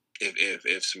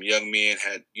 if some young men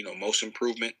had most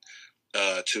improvement,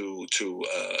 to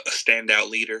a standout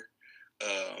leader,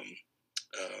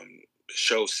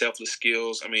 show selfless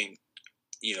skills. I mean,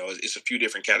 it's a few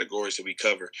different categories that we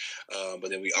cover,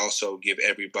 but then we also give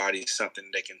everybody something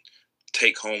they can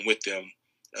take home with them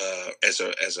as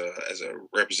a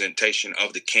representation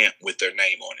of the camp with their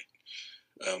name on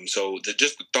it. So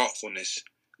just the thoughtfulness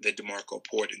that DeMarco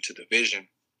poured into the vision,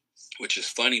 which is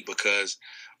funny because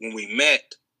when we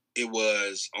met, it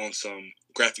was on some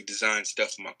graphic design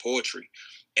stuff in my poetry.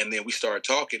 And then we started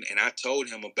talking, and I told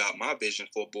him about my vision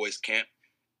for a boys camp.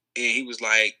 And he was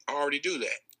like, I already do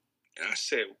that. And I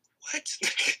said, what?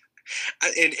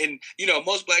 and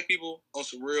most black people on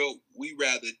some real, we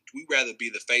rather be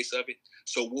the face of it.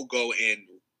 So we'll go and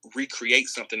recreate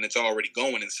something that's already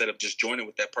going instead of just joining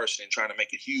with that person and trying to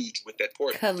make it huge with that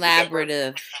port.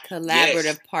 Collaborative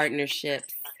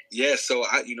partnerships. Yes. So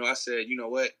I said,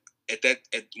 what?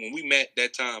 When we met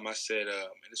that time, I said,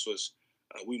 and this was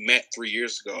We met 3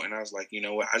 years ago, and I was like, you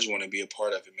know what? I just want to be a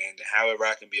part of it, man. However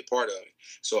I can be a part of it.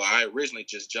 So I originally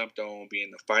just jumped on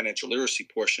being the financial literacy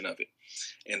portion of it,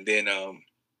 and then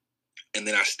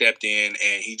I stepped in,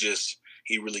 and he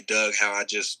really dug how I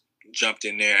just jumped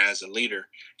in there as a leader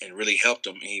and really helped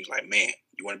him. And he was like, "Man,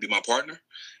 you want to be my partner?"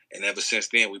 And ever since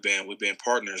then, we've been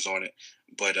partners on it.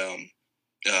 But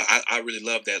I really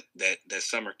love that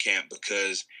summer camp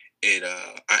because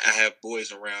I have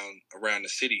boys around the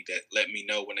city that let me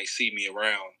know when they see me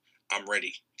around, I'm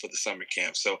ready for the summer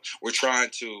camp. So we're trying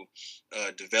to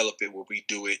develop it where we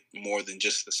do it more than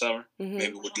just the summer. Mm-hmm.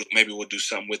 Maybe we'll do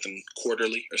something with them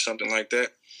quarterly or something like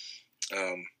that.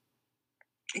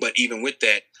 But even with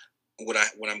that, what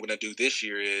I'm going to do this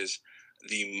year is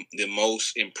the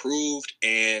most improved,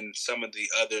 and some of the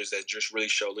others that just really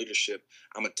show leadership.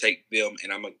 I'm gonna take them,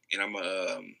 and I'm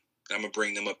gonna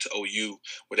bring them up to OU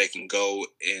where they can go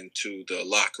into the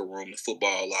locker room, the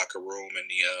football locker room,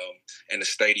 and the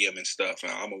stadium and stuff.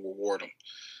 I'm gonna reward them.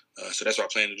 So that's what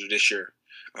I plan to do this year.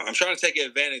 I'm trying to take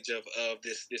advantage of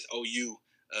this OU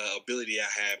ability I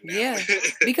have now. Yeah,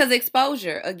 because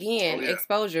exposure, again, Oh, yeah.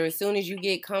 exposure. As soon as you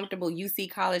get comfortable, you see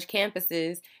college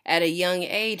campuses at a young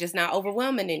age, it's not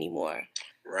overwhelming anymore.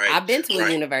 Right. I've been to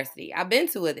a university. I've been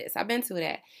to this. I've been to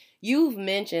that. You've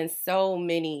mentioned so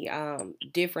many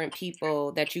different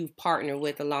people that you've partnered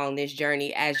with along this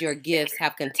journey as your gifts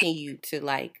have continued to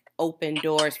like open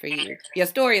doors for you. Your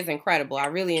story is incredible. I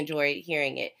really enjoyed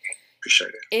hearing it.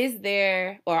 Appreciate it. Is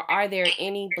there or are there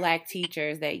any Black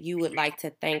teachers that you would like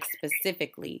to thank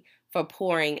specifically for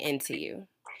pouring into you?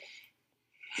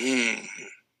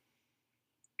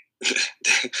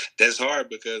 That's hard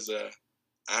because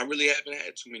I really haven't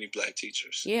had too many Black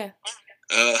teachers. Yeah.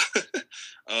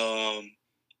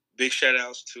 Big shout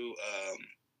outs to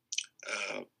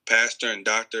Pastor and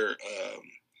Dr.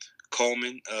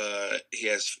 Coleman. He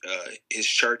has his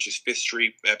church is Fifth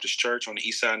Street Baptist Church on the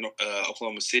east side of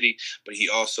Oklahoma City, but he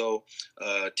also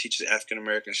teaches African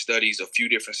American studies, a few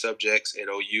different subjects at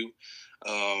OU.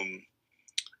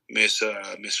 Miss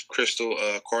Crystal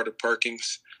Carter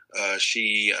Perkins.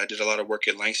 She did a lot of work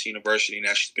at Langston University.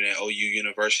 Now she's been at OU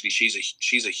University.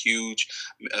 She's a huge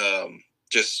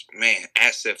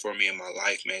asset for me in my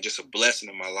life, man. Just a blessing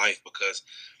in my life because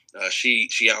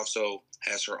she also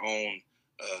has her own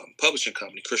publishing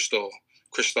company, Crystal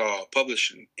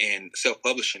Publishing and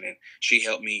Self-Publishing, and she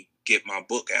helped me get my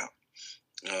book out.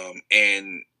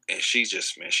 And she's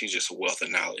just a wealth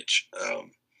of knowledge.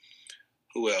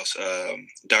 Who else?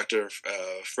 Dr.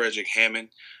 Frederick Hammond.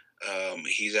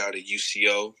 He's out at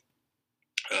UCO.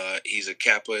 He's a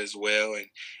Kappa as well,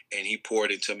 and he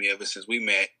poured into me ever since we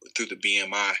met through the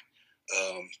BMI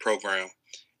program.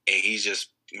 And he's just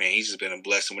been a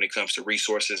blessing when it comes to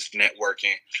resources,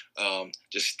 networking,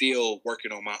 just still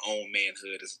working on my own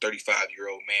manhood as a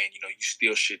 35-year-old man. You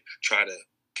still should try to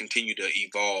continue to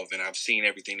evolve. And I've seen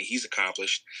everything that he's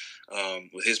accomplished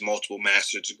with his multiple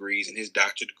master's degrees and his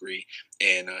doctorate degree.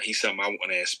 And he's something I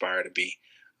want to aspire to be.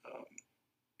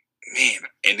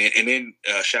 And then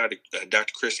shout out to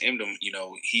Dr. Chris Emdom.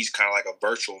 He's kind of like a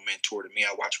virtual mentor to me.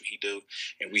 I watch what he do,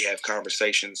 and we have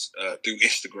conversations through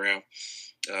Instagram.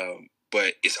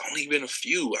 But it's only been a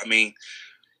few. I mean,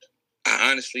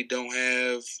 I honestly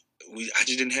I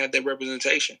just didn't have that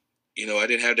representation. I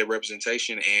didn't have that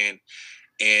representation, and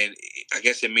I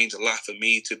guess it means a lot for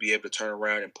me to be able to turn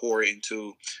around and pour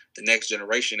into the next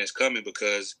generation that's coming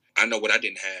because I know what I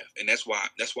didn't have. And that's why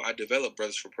I developed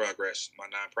Brothers for Progress, my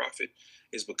nonprofit,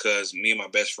 is because me and my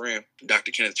best friend,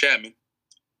 Dr. Kenneth Chapman,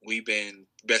 we've been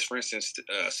best friends since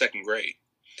second grade.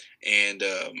 And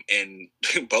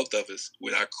both of us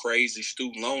with our crazy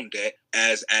student loan debt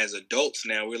as adults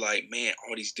now, we're like, man,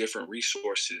 all these different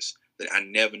resources that I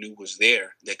never knew was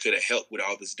there that could have helped with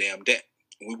all this damn debt.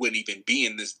 We wouldn't even be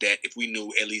in this debt if we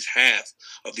knew at least half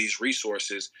of these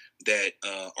resources that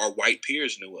our white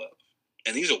peers knew of.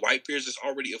 And these are white peers that's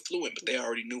already affluent, but they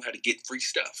already knew how to get free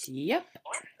stuff. Yep.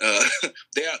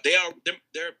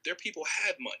 Their people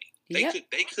have money. They could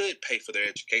pay for their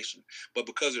education, but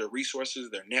because of their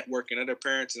resources, their network, and other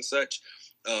parents and such,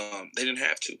 they didn't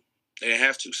have to. They didn't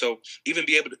have to. So even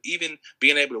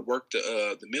being able to work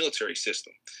the military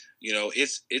system,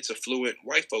 it's affluent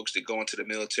white folks that go into the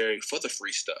military for the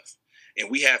free stuff, and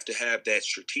we have to have that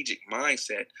strategic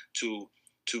mindset to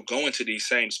go into these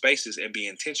same spaces and be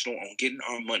intentional on getting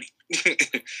our money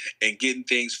and getting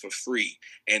things for free,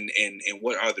 and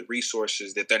what are the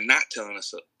resources that they're not telling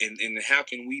us, and how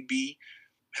can we be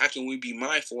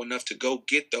mindful enough to go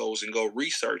get those and go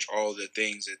research all the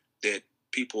things that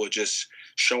people are just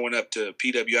showing up to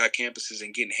PWI campuses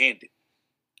and getting handed.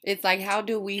 It's like, how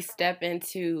do we step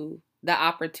into the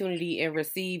opportunity and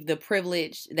receive the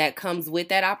privilege that comes with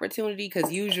that opportunity,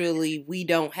 because usually we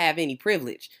don't have any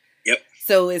privilege. Yep.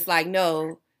 So it's like,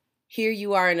 no, here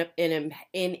you are in an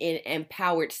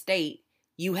empowered state.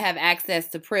 You have access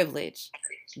to privilege.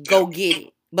 Go get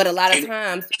it. But a lot of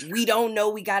times we don't know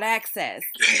we got access.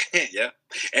 Yeah,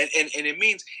 and it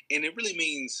means, and it really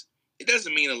means, it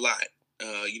doesn't mean a lot.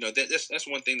 That's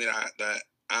one thing that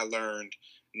I learned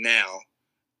now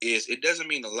is it doesn't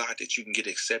mean a lot that you can get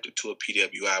accepted to a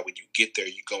PWI. When you get there,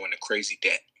 you go into crazy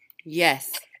debt.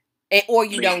 Yes, or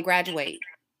you don't graduate.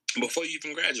 Before you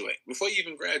even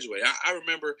graduate, I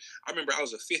remember I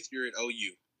was a fifth year at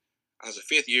OU. I was a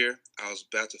fifth year. I was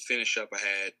about to finish up. I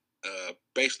had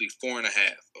basically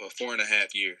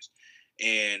 4.5 years.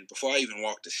 And before I even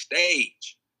walked the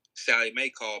stage, Sally Mae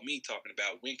called me talking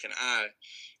about when can I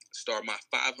start my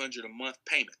 $500 a month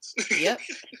payments.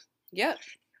 Yep.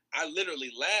 I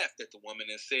literally laughed at the woman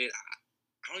and said,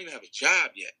 I don't even have a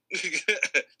job yet.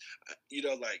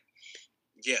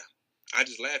 I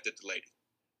just laughed at the lady.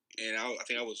 And I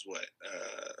think I was,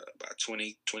 about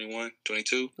 20, 21,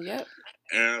 22? Yep.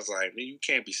 And I was like, man, you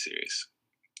can't be serious.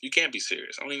 You can't be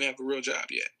serious. I don't even have a real job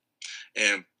yet.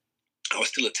 And I was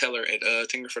still a teller at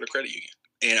Tinkerford Credit Union.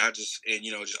 And just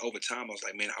over time, I was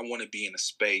like, man, I want to be in a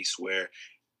space where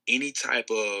any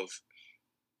type of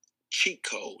cheat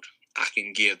code I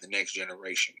can give the next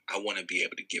generation, I want to be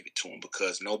able to give it to them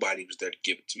because nobody was there to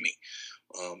give it to me.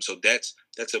 So that's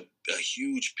a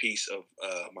huge piece of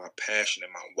my passion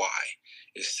and my why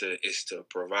is to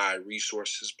provide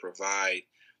resources, provide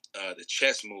the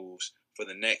chess moves for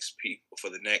the next people, for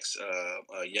the next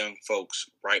young folks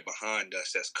right behind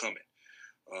us that's coming.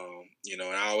 And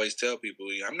I always tell people,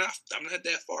 I'm not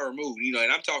that far removed,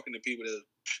 and I'm talking to people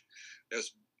that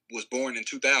was born in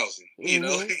 2000,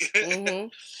 Mm-hmm.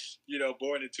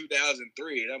 Born in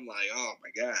 2003, and I'm like, oh my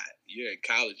God, you're in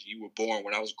college. You were born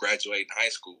when I was graduating high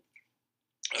school.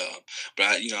 But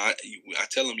I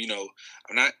tell them,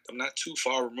 I'm not too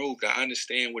far removed. I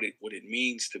understand what it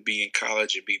means to be in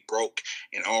college and be broke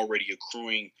and already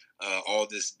accruing all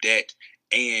this debt.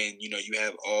 And, you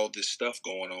have all this stuff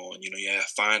going on. You have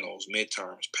finals,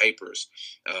 midterms, papers,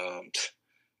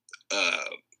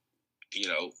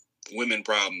 women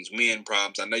problems, men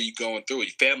problems. I know you're going through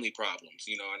it. Family problems.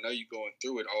 I know you're going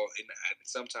through it all. And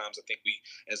sometimes I think we,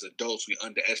 as adults, we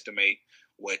underestimate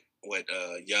what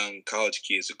young college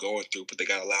kids are going through, but they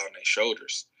got a lot on their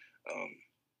shoulders.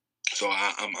 So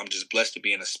I'm just blessed to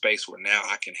be in a space where now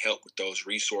I can help with those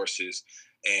resources,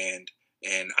 and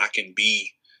I can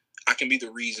be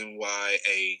the reason why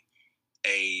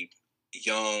a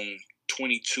young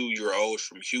 22-year-old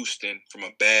from Houston, from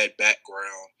a bad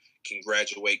background, can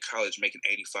graduate college making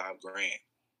 $85,000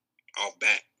 off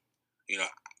bat.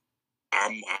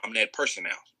 I'm that person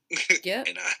now. Yeah.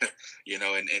 And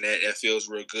and that feels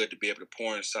real good to be able to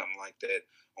pour in something like that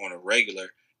on a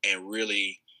regular and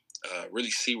really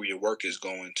see where your work is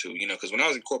going to. Because when I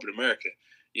was in corporate America,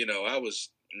 I was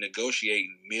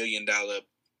negotiating $1 million,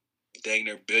 dang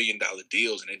near $1 billion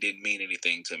deals, and it didn't mean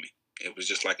anything to me. It was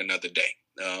just like another day.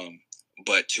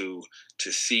 But to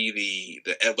see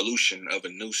the evolution of a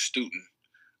new student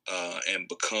and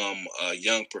become a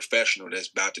young professional that's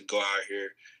about to go out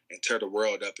here and tear the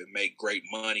world up and make great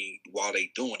money while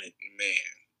they doing it,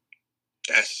 man,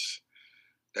 that's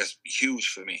huge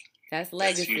for me. That's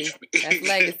legacy. That's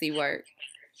legacy work.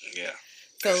 Yeah.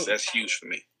 So that's huge for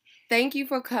me. Thank you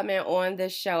for coming on the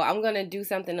show. I'm going to do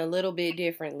something a little bit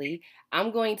differently.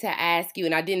 I'm going to ask you,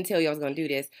 and I didn't tell you I was going to do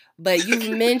this, but you've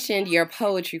mentioned your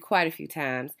poetry quite a few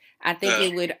times. I think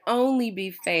it would only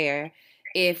be fair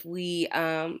if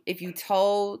you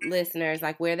told listeners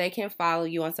like where they can follow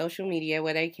you on social media,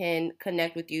 where they can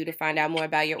connect with you to find out more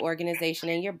about your organization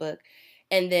and your book,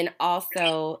 and then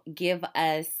also give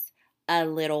us a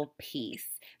little piece.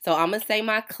 So I'm going to say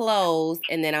my close,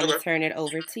 and then I'm going to turn it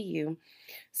over to you.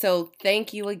 So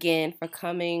thank you again for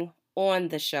coming on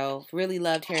the show. Really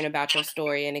loved hearing about your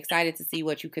story and excited to see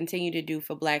what you continue to do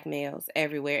for Black males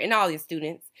everywhere and all your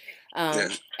students.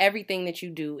 Everything that you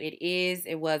do,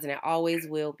 it was, and it always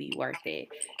will be worth it.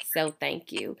 So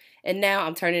thank you. And now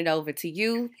I'm turning it over to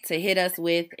you to hit us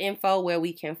with info where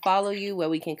we can follow you, where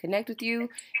we can connect with you,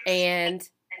 and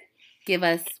give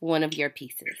us one of your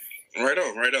pieces. Right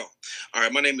on. All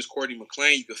right, my name is Courtney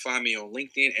McClain. You can find me on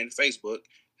LinkedIn and Facebook.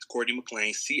 It's Courtney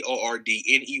McClain,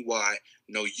 CORDNEY,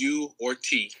 no U or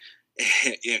T,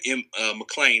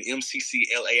 McClain,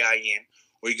 MCCLAIN.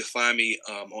 Or you can find me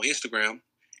on Instagram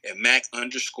at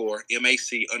Mac_MAC_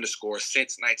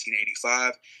 since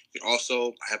 1985. You can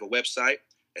also have a website.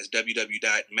 That's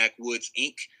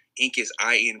www.macwoodsinc. Inc is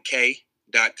INK.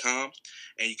 poeticcity.com,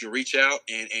 and you can reach out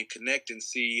and connect and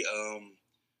see a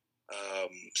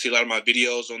lot of my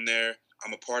videos on there.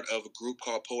 I'm a part of a group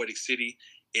called Poetic City.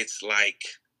 It's like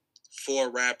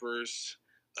 4 rappers,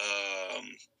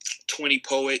 20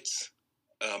 poets,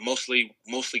 mostly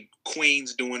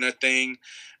queens doing their thing,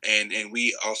 and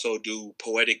we also do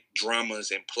poetic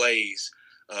dramas and plays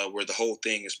where the whole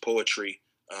thing is poetry.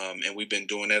 And we've been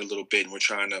doing that a little bit, and we're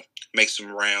trying to make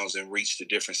some rounds and reach the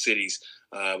different cities,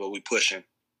 but we're pushing.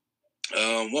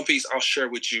 One piece I'll share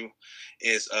with you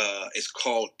is it's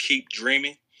called Keep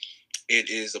Dreaming. It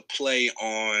is a play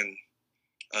on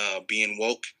being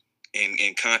woke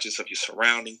and conscious of your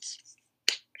surroundings.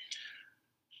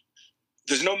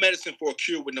 There's no medicine for a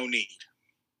cure with no need.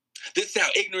 This is how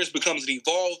ignorance becomes an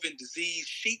evolving disease.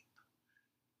 Sheep,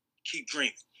 keep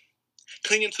dreaming.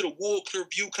 Clinging to the wool, clear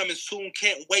view coming soon.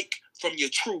 Can't wake from your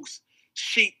truth.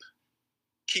 Sheep,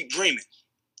 keep dreaming.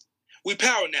 We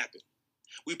power napping.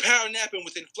 We power napping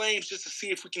within flames just to see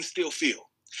if we can still feel.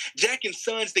 Jacking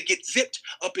sons that get zipped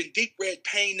up in deep red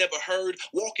pain never heard.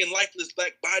 Walking lifeless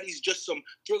black bodies, just some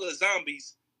thriller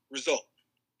zombies. Result.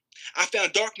 I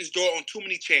found darkness door on too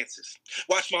many chances.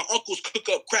 Watched my uncles cook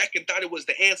up crack and thought it was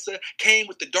the answer. Came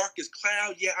with the darkest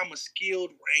cloud, yeah, I'm a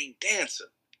skilled rain dancer.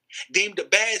 Deemed a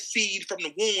bad seed from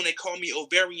the womb, they call me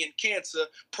ovarian cancer.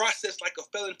 Processed like a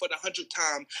felon for the 100th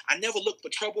time. I never looked for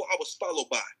trouble, I was followed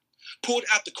by. Pulled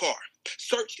out the car,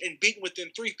 searched and beaten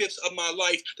within 3/5 of my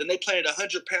life. Then they planted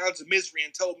 100 pounds of misery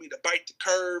and told me to bite the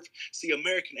curve. See,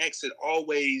 American X had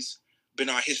always been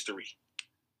our history.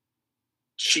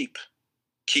 Sheep,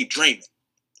 keep dreaming.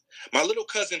 My little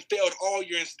cousin failed all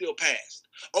year and still passed.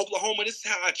 Oklahoma, this is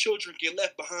how our children get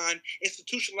left behind,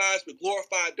 institutionalized with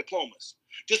glorified diplomas.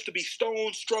 Just to be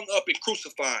stoned, strung up, and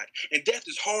crucified. And death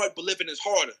is hard, but living is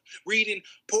harder. Reading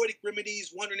poetic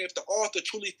remedies, wondering if the author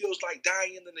truly feels like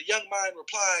dying, and then the young mind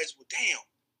replies, well, damn,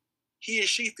 he or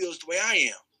she feels the way I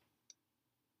am.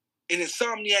 An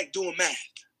insomniac doing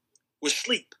math. With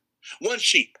sleep. 1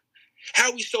 sheep.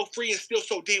 How we so free and still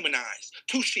so demonized?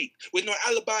 2 sheep. With no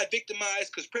alibi,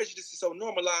 victimized, because prejudice is so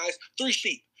normalized. 3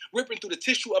 sheep. Ripping through the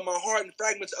tissue of my heart and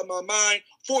fragments of my mind.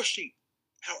 4 sheep.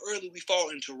 How early we fall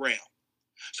into realm.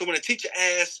 So when a teacher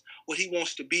asks what he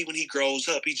wants to be when he grows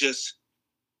up, he just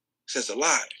says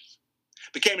alive.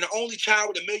 Became the only child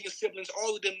with 1 million siblings,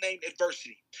 all of them named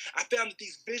adversity. I found that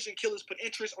these vision killers put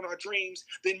interest on our dreams,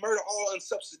 then murder all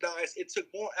unsubsidized. It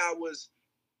took more hours,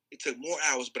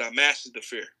 but I mastered the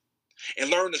fear.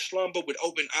 And learned to slumber with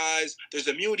open eyes. There's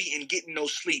immunity in getting no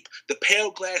sleep. The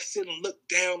pale glass ceiling looked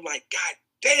down like, God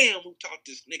damn, who taught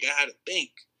this nigga how to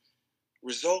think?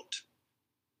 Result?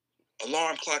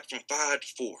 Alarm clock from 5 to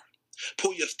 4.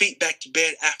 Pull your feet back to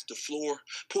bed after the floor.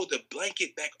 Pull the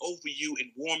blanket back over you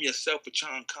and warm yourself with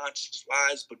your unconscious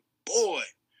lies. But boy,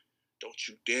 don't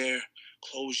you dare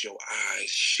close your eyes.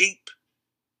 Sheep,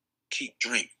 keep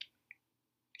dreaming.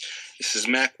 This is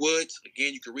Mac Woods.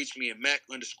 Again, you can reach me at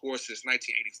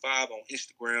Mac_since1985 on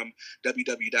Instagram,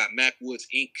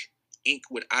 www.MacWoodsInc, Inc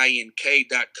with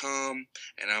INK.com.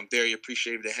 And I'm very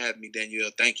appreciative to have me, Danielle.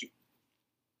 Thank you.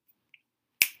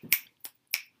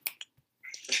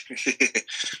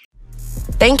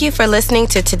 Thank you for listening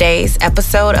to today's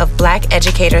episode of Black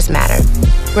Educators Matter.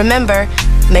 Remember,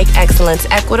 make excellence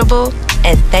equitable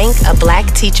and thank a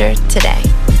Black teacher today.